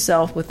surround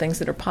yourself with things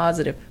that are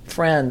positive,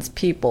 friends,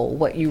 people,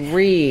 what you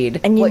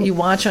read, And what you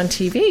watch on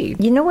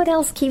TV. You know what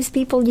else keeps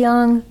people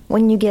young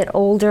when you get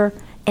older?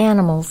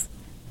 Animals.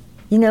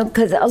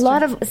 Because a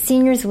lot of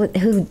seniors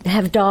who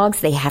have dogs,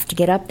 they have to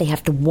get up, they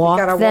have to walk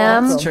gotta walk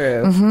them. them. It's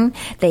true.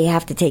 They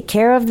have to take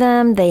care of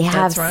them. They have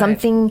That's right.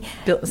 something.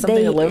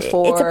 Something to live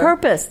for. It's a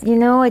purpose.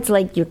 It's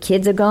like your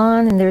kids are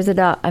gone and there's a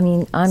dog. I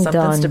mean, I'm Something's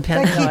done. They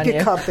depending on keep you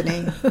you.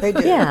 company. They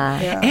do.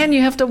 Yeah. And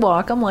you have to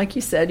walk them, like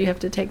you said. You have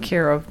to take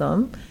care of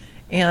them.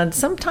 And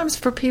sometimes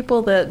for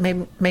people that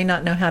may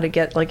not know how to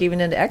get, like, even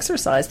into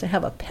exercise, to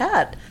have a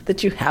pet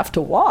that you have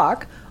to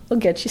walk will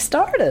get you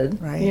started.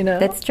 Right.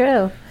 That's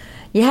true.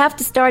 You have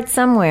to start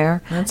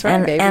somewhere. That's right,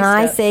 And, baby and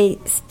I steps. say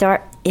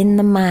start in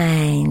the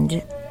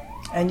mind.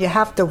 And you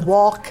have to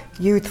walk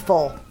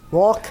youthful.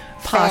 Walk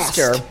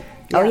Posture. fast.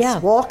 Oh, Yes, yeah.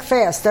 walk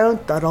fast.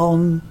 Don't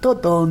da-dun,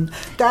 da-dun.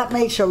 That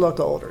makes you look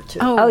older, too.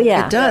 Oh,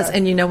 yeah. It does.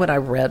 And you know what I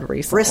read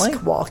recently?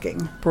 Brisk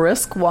walking.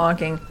 Brisk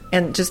walking.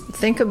 And just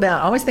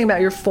always think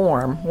about your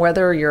form,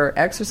 whether you're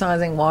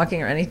exercising,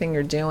 walking, or anything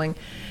you're doing.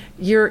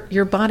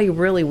 Your body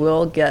really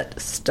will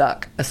get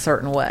stuck a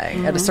certain way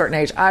at a certain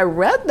age. I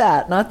read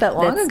that not that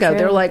long That's ago. true.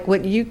 They're like,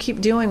 what you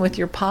keep doing with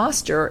your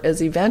posture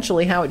is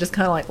eventually how it just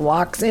kind of like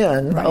locks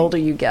in the older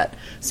you get.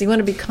 So you want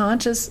to be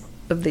conscious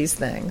of these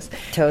things.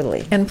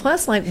 Totally. And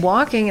plus, like,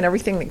 walking and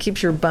everything that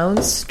keeps your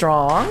bones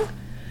strong.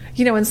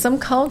 In some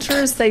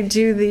cultures they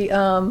do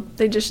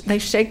they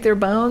shake their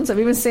bones. I've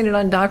even seen it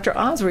on Dr.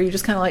 Oz where you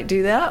just kind of like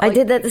do that. I Like,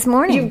 did that this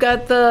morning. You've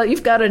got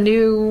a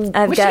new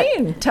I've got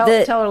machine.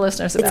 Tell our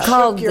listeners about It's it.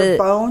 called Your the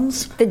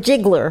bones.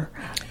 jiggler.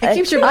 It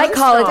keeps your I bones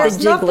call strong. it the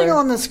There's nothing jiggler.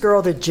 on this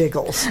girl that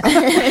jiggles.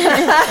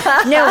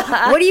 No,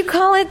 what do you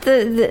call it?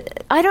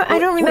 I don't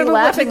remember. We what you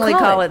laughingly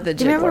call it the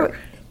Do you remember?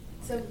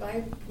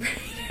 jiggler.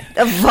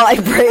 A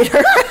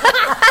vibrator.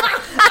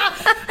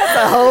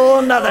 A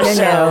whole nother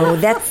show. No,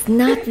 that's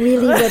not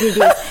really what it is.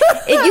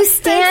 You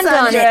stand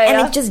Thanks, on it Andrea.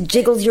 and it just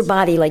jiggles your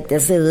body like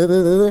this.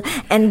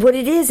 And what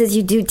it is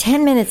you do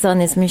 10 minutes on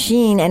this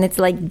machine and it's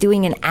like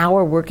doing an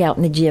hour workout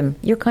in the gym.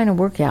 Your kind of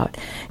workout.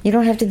 You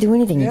don't have to do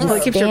anything. You just Well,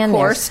 it keeps your stand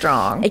core there.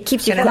 strong. It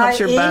keeps your And it core helps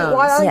your Eat bones.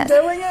 while I'm Yes.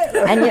 doing it.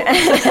 And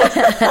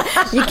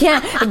you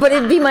can't, but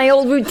it'd be my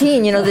old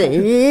routine,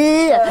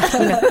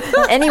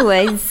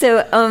 Anyway,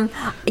 so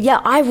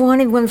I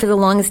wanted one for the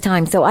longest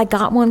time, so I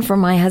got one for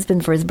my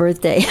husband for his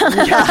birthday.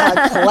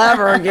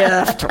 Clever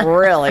gift.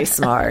 Really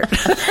smart.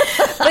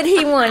 But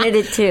he wanted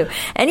it too.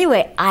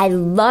 Anyway, I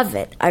love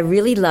it. I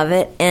really love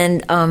it,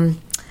 and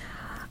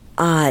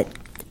I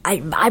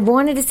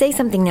wanted to say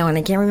something now, and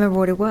I can't remember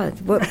what it was.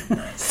 What?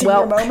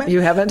 Senior moment?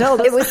 You haven't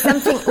told us. It was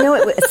something. No,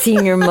 it was a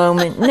senior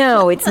moment.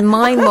 No, it's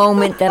my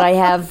moment that I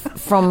have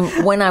from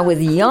when I was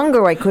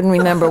younger. I couldn't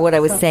remember what I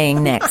was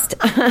saying next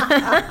because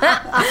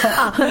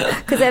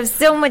I have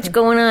so much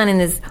going on in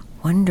this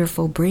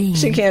wonderful brain.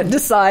 She can't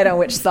decide on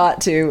which thought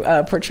to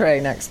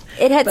portray next.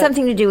 It had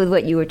something to do with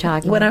what you were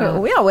talking What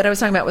about. I was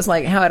talking about was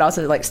like how it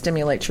also like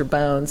stimulates your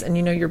bones, and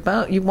your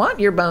bone. You want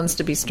your bones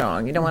to be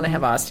strong. You don't want to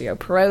have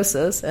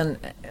osteoporosis, and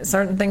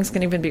certain things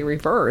can even be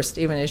reversed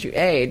even as you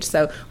age.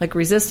 So, like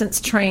resistance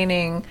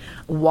training,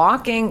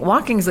 walking.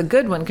 Walking's a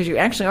good one because you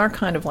actually are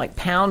kind of like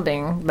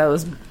pounding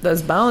those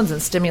bones and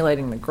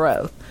stimulating the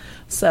growth.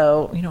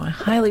 So, I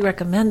highly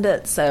recommend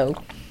it. So.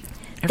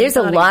 There's a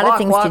everybody lot walk, of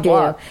things walk, to do.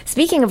 walk.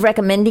 Speaking of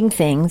recommending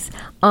things,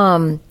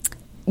 that's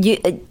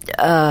what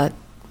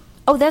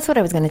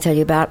I was going to tell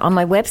you about on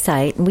my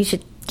website. We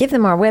should give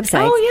them our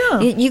website. Oh,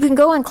 yeah. You can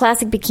go on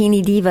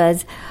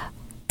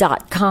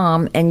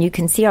classicbikinidivas.com and you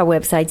can see our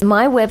websites.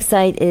 My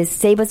website is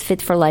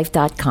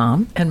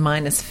sabasfitforlife.com. And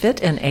mine is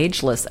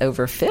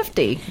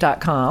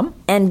fitageagelessover50.com.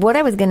 And what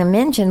I was going to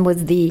mention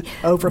was the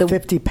Over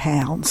 50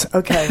 pounds.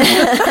 Okay.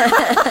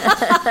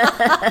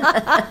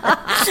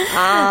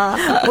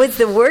 was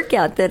the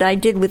workout that I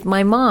did with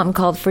my mom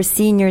called For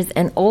Seniors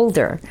and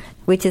Older.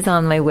 which is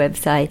on my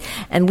website,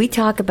 and we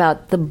talk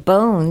about the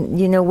bone.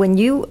 You know, when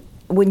you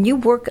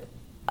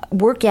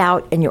work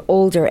out and you're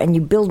older and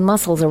you build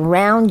muscles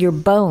around your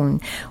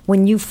bone,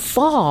 when you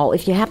fall,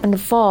 if you happen to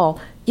fall,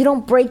 you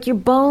don't break your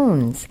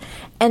bones.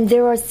 And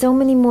there are so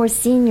many more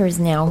seniors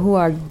now who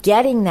are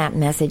getting that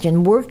message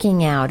and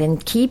working out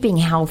and keeping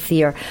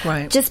healthier.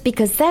 Right. Just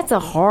because that's a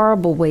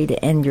horrible way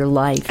to end your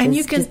life. And is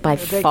you can- just by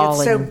They falling.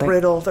 get so and break-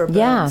 brittle, their bones.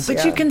 Yeah.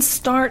 But you can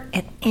start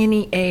at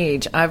any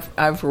age.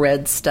 I've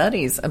read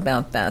studies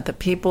about that. The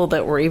people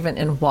that were even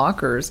in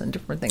walkers and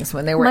different things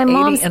when they were My 80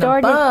 mom and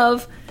started-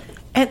 above,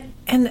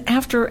 and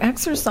after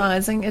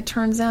exercising, it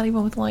turns out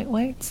even with light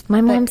weights,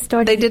 My mom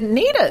started- They didn't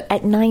need it.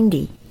 At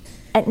 90.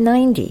 At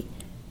 90.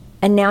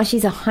 And now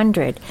she's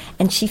 100,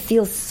 and she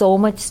feels so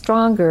much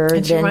stronger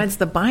And she than... rides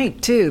the bike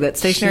too. That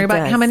stationary She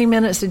bike. does. How many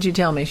minutes did you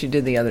tell me she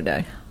did the other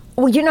day?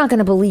 Well, you're not going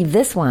to believe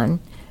this one.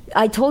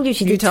 I told you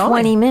she You did told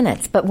 20 me.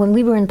 minutes, but when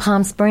we were in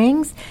Palm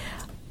Springs,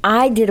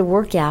 I did a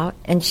workout,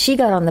 and she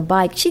got on the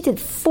bike. She did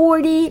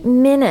 40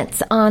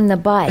 minutes on the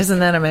bike. Isn't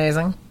that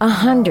amazing?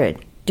 100,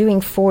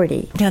 doing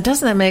 40. Yeah,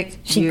 doesn't that make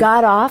She you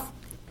got off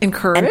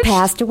encouraged and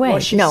passed away.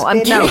 Was she No,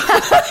 I'm spinning?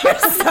 kidding.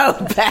 so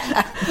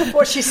bad.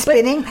 Was she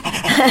spinning?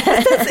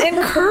 That's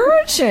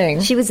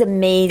encouraging. She was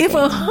amazing. If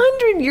a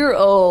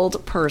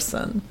 100-year-old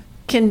person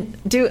can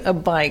do a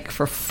bike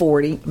for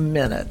 40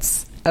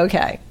 minutes,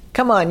 okay,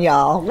 come on,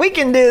 y'all, we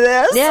can do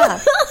this. Yeah.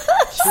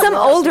 Some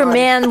older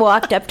man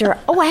walked up to her.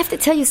 Oh, I have to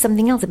tell you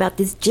something else about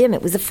this gym.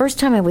 It was the first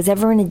time I was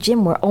ever in a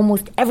gym where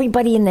almost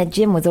everybody in that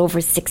gym was over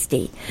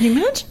 60.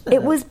 Imagine that.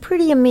 It was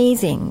pretty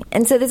amazing.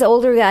 And so this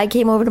older guy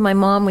came over to my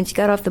mom when she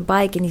got off the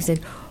bike, and he said,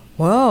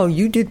 "Wow,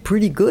 you did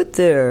pretty good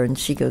there." And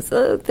she goes,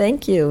 "Oh,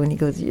 thank you." And he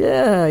goes,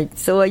 "Yeah,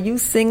 so are you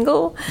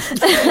single?"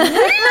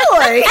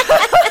 Really?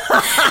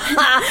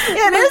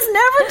 It is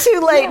never too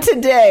late to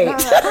date.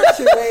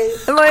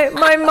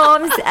 My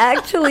mom's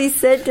actually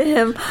said to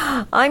him,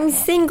 "I'm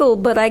single,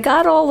 but I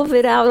got all of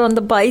it out on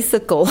the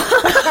bicycle."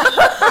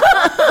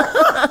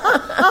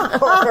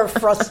 All her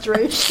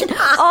frustration.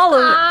 All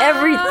of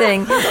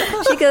everything.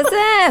 She goes,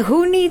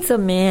 who needs a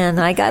man?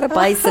 I got a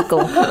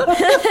bicycle.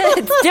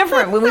 It's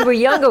different. When we were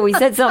younger, we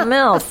said something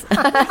else.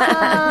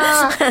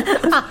 Because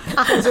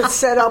it's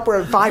set up where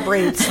it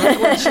vibrates. Like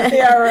when she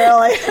Yeah,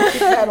 really.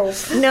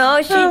 pedals.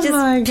 No, she my just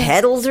God.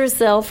 pedals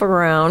herself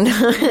around.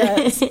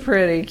 That's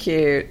pretty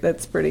cute.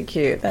 That's pretty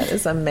cute. That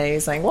is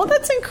amazing. Well,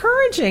 that's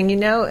encouraging, you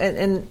know,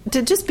 and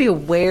to just be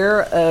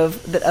aware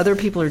of that other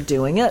people are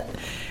doing it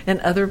and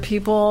other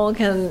people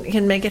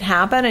can make it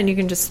happen, and you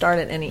can just start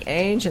at any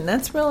age, and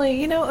that's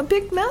really, you know, a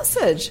big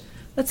message.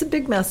 That's a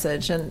big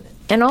message. And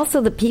also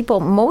the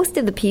people, most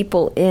of the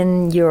people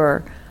in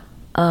your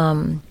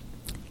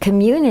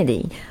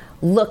community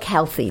look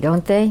healthy,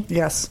 don't they?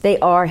 Yes. They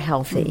are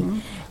healthy.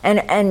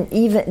 And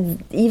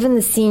even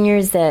the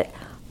seniors that,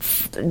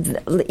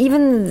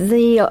 even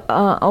the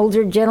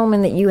older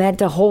gentleman that you had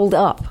to hold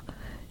up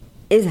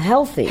is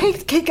healthy.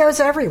 He goes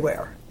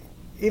everywhere,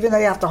 even though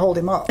you have to hold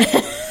him up.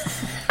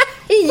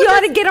 You ought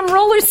to get him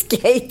roller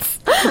skates.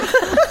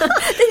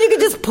 Then you can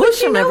just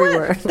push him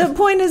everywhere. The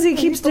point is he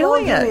keeps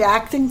doing In the it.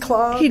 acting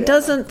club. He yeah.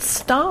 doesn't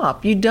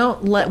stop. You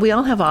don't let. We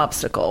all have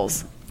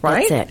obstacles,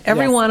 right? That's it,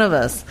 Every yes. one of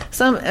us.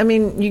 I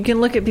mean, you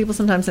can look at people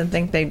sometimes and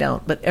think they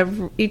don't, but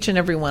each and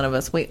every one of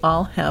us, we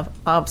all have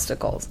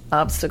obstacles.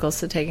 Obstacles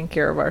to taking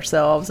care of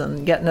ourselves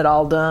and getting it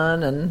all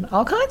done, and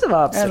all kinds of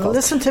obstacles. And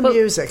listen to But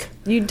music.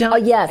 You don't. Oh,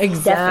 yes,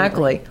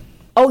 exactly. definitely.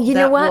 Oh, you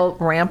know That what? will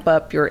ramp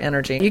up your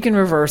energy. You can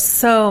reverse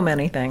so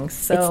many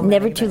things. It's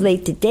never too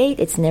late to date.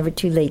 It's never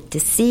too late to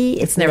see.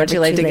 It's never too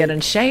late to get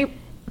in shape.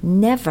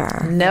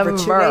 Never. Never.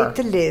 Too late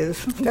to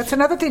live. That's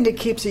another thing that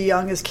keeps you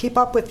young is keep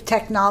up with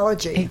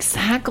technology.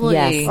 Exactly.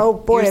 Yes. Oh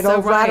boy, You're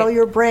it'll so rattle right.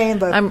 your brain,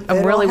 but I'm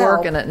it'll really help.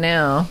 working it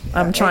now.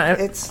 I'm trying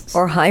to. It's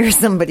Or hire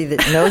somebody that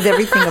knows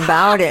everything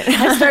about it.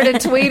 I started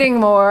tweeting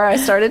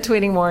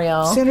more,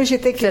 y'all. as soon as you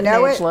think you Fit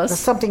know ageless. it,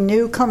 something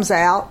new comes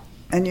out,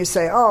 and you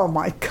say, "Oh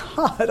my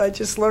God, I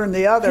just learned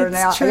the other. It's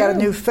Now true. I got a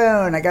new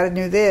phone. I got to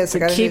do this. I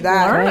got to do Keep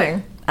that."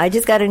 learning. I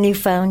just got a new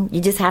phone.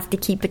 You just have to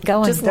keep it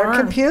going. Just They're learn.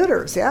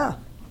 computers, yeah.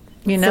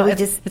 You know, So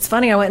we it's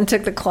funny. I went and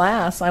took the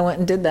class. I went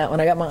and did that when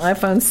I got my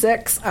iPhone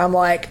 6. I'm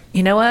like,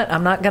 you know what?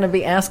 I'm not going to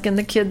be asking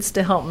the kids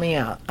to help me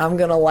out. I'm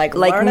going to Like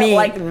learn me. it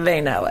like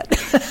they know it.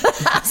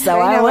 So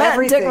They I know went and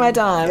everything. took my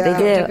time. Yeah. They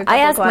Took a do. couple I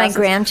ask my classes.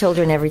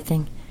 grandchildren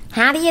everything.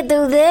 How do you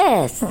do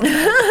this?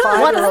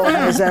 5-year-old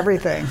knows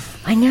everything.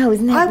 I know,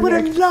 isn't that I would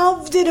weird? have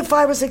loved it if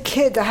I was a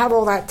kid to have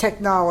all that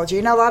technology.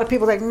 You know, a lot of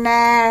people think,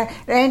 nah,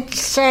 it ain't the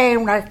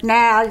same like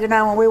now, you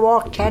know, when we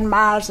walk 10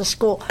 miles to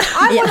school.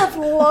 I would have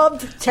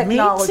loved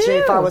technology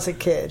if I was a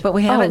kid. But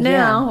we have Oh, it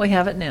now. yeah. We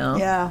have it now.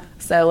 Yeah.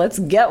 So let's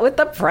get with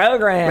the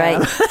program.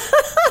 Right.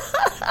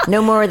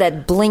 No more of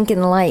that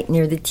blinking light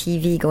near the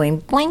TV going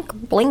blink,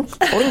 blink,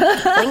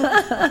 blink,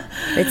 blink.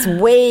 It's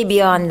way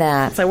beyond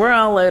that. So we're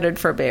all loaded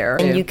for bear.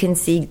 And you can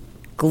see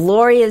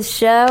Gloria's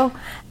show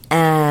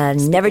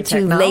and Never of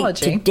Too Late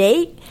technology. to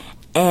Date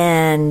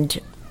and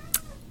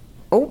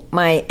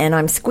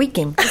I'm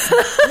squeaking.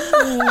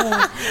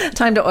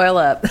 Time to oil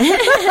up.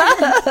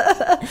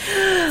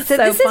 So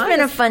this has been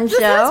a fun show.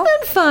 This has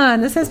been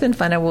fun. This has been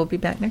fun. I will be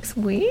back next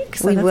week.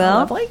 So We that's will.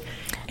 Lovely.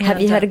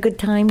 Have you had a good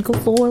time,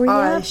 Gloria?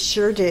 I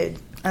sure did.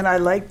 And I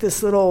like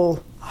this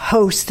little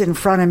host in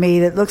front of me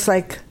that looks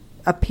like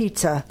a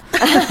pizza.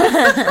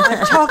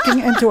 I'm talking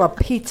into a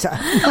pizza.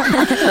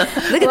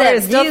 Look at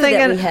that still view that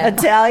thinking we have. We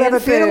Italian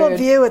have a beautiful food.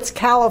 view. It's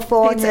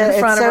California. Pizza in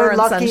front It's of her so in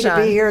lucky to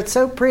sunshine. be here. It's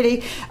so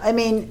pretty. I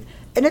mean,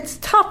 and it's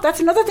tough. That's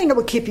another thing that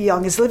will keep you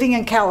young is living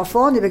in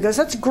California because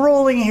it's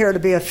grueling here to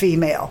be a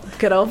female.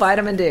 Good old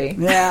vitamin D.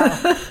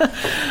 Yeah.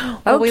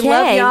 Well, we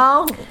love Okay.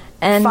 y'all.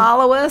 And-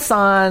 follow us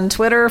on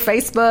Twitter,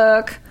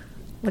 Facebook.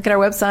 Look at our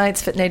websites,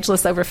 Fit and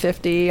Ageless Over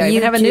 50. I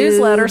even have a YouTube.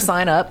 newsletter.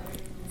 Sign up.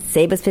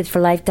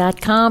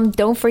 SabeUsFitForLife.com.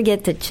 Don't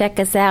forget to check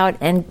us out,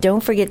 and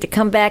don't forget to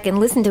come back and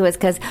listen to us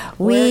because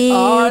we We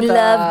are the-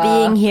 love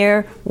being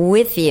here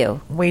with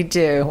you. We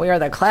do. We are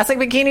the Classic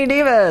Bikini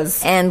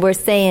Divas. And we're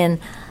saying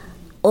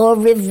au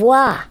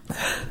revoir.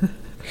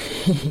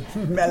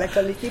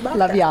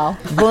 Love y'all.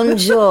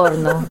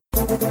 Buongiorno.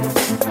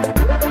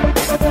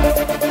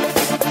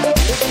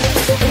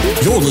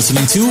 You're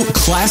listening to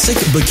Classic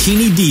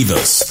Bikini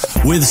Divas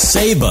with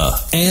Saba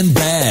and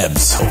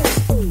Babs.